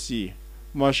 let's see,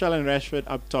 Martial and Rashford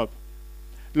up top.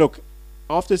 Look,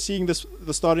 after seeing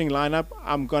the starting lineup,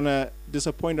 I'm gonna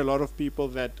disappoint a lot of people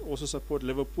that also support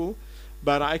Liverpool,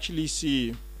 but I actually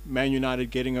see Man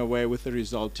United getting away with the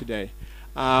result today.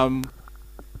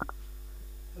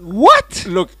 What?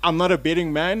 Look, I'm not a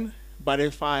betting man, but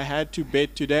if I had to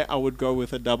bet today, I would go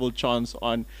with a double chance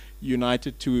on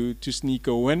United to sneak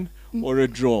a win or a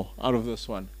draw out of this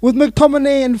one. With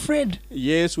McTominay and Fred?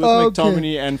 Yes, with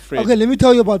McTominay and Fred. Okay, let me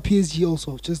tell you about PSG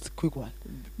also. Just a quick one.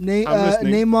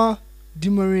 Neymar, Di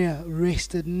Maria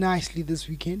rested nicely this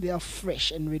weekend. They are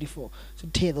fresh and ready to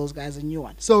tear those guys a new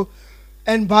one. So,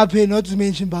 and Mbappe, not to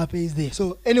mention Mbappe is there.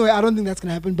 So anyway, I don't think that's going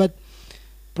to happen. But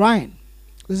Brian,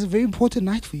 this is a very important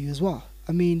night for you as well.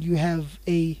 I mean, you have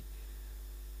a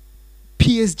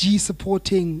PSG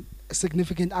supporting a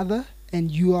significant other,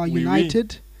 and you are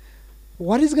United.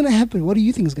 What is going to happen? What do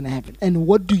you think is going to happen? And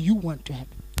what do you want to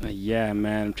happen? Yeah,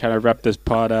 man. I'm trying to wrap this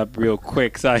part up real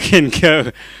quick so I can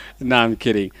go. No, I'm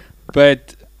kidding.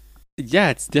 But,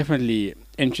 yeah, it's definitely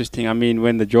interesting. I mean,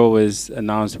 when the draw was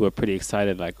announced, we were pretty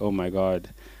excited. Like, oh, my God,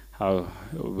 how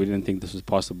we didn't think this was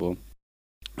possible.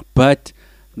 But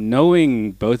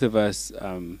knowing both of us,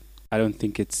 I don't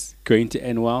think it's going to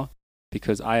end well,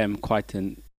 because I am quite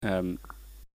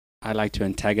I like to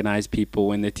antagonize people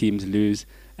when the teams lose,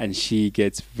 and she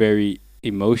gets very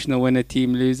emotional when a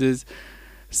team loses.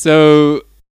 So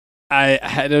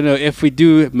I don't know if we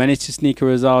do manage to sneak a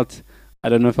result. I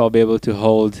don't know if I'll be able to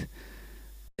hold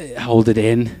it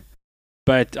in,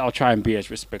 but I'll try and be as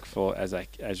respectful as I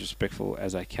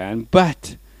can.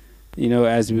 But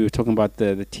as we were talking about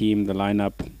the team, the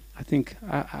lineup, I think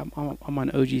I'm on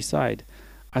OG side.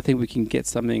 I think we can get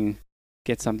something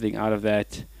out of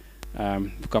that.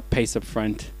 We've got pace up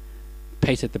front,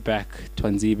 pace at the back,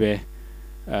 Twanzibe,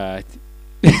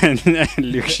 and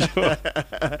Luke Shaw.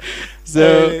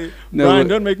 So Brian,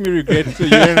 don't make me regret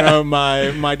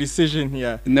my decision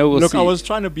here. No, we'll see. I was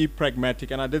trying to be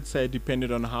pragmatic, and I did say it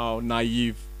depended on how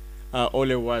naive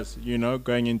Ole was,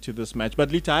 going into this match.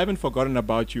 But Lita, I haven't forgotten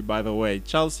about you, by the way.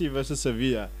 Chelsea versus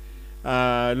Sevilla.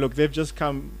 Look, they've just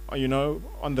come,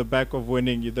 on the back of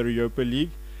winning the Europa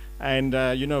League. And,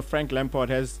 Frank Lampard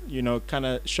has, kind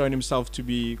of shown himself to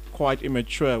be quite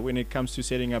immature when it comes to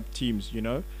setting up teams,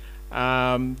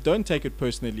 Don't take it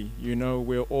personally.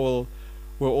 We're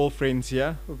all friends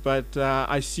here. But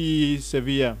I see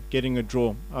Sevilla getting a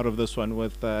draw out of this one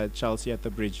with Chelsea at the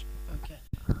Bridge. Okay.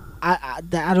 I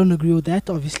don't agree with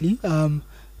that, obviously,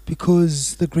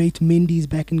 because the great Mendy is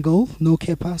back in goal, no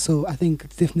Kepa. So I think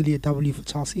it's definitely a W for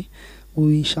Chelsea.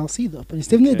 We shall see, though. But it's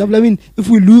definitely a double. I mean, if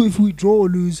we draw or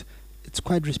lose, it's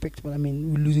quite respectable. I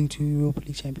mean, we're losing to Europa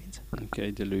League champions.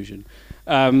 Okay, delusion.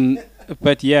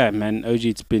 But yeah, man, OG,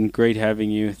 it's been great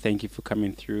having you. Thank you for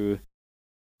coming through,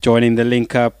 joining the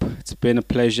link up. It's been a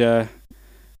pleasure.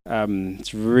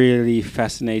 It's really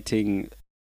fascinating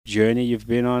journey you've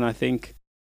been on, I think.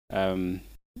 A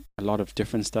lot of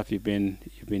different stuff you've been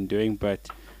doing. But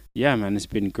yeah, man, it's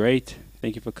been great.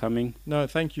 Thank you for coming. No,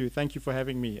 thank you. Thank you for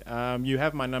having me. You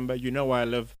have my number. You know where I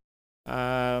live.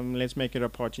 Let's make it a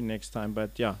party next time.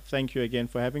 But yeah, thank you again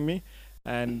for having me.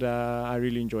 And I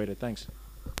really enjoyed it. Thanks.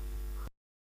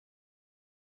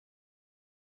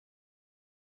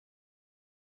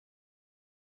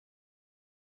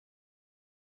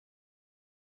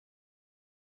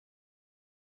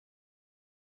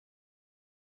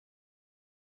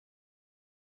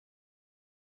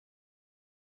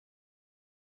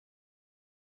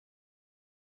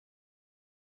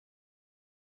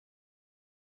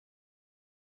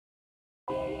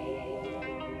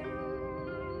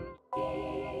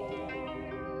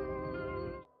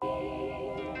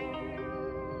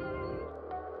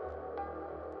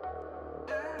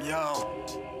 Yo,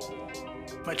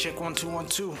 mic check 1 2 1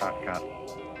 2. Cut.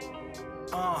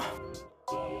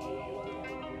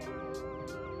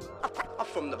 I'm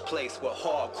from the place where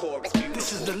hardcore is beautiful.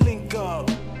 This is the link up.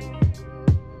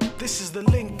 This is the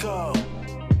link up.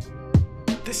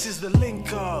 This is the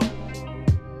link up.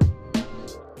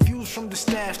 Views from the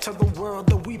staff tell the world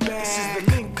that we back. This is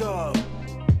the link up.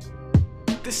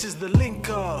 This is the link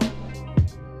up.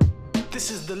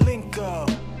 This is the link up.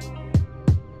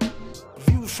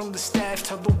 Views from the staff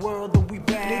tell the world that we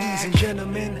back. Ladies and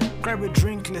gentlemen, grab a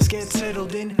drink, let's get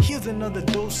settled in. Here's another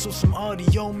dose of some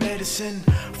audio medicine.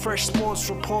 Fresh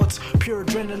sports reports, pure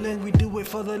adrenaline. We do it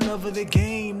for the love of the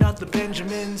game, not the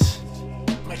Benjamins.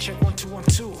 Mic check 1 2 1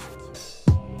 2.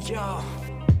 Yeah,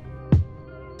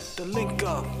 the link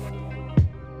up.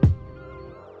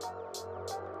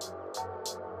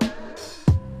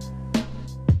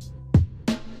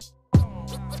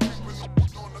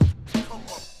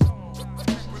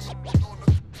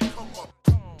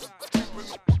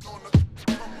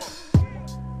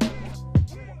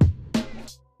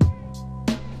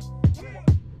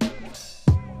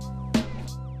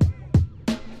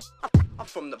 I'm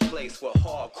from the place where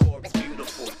hardcore is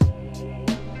beautiful.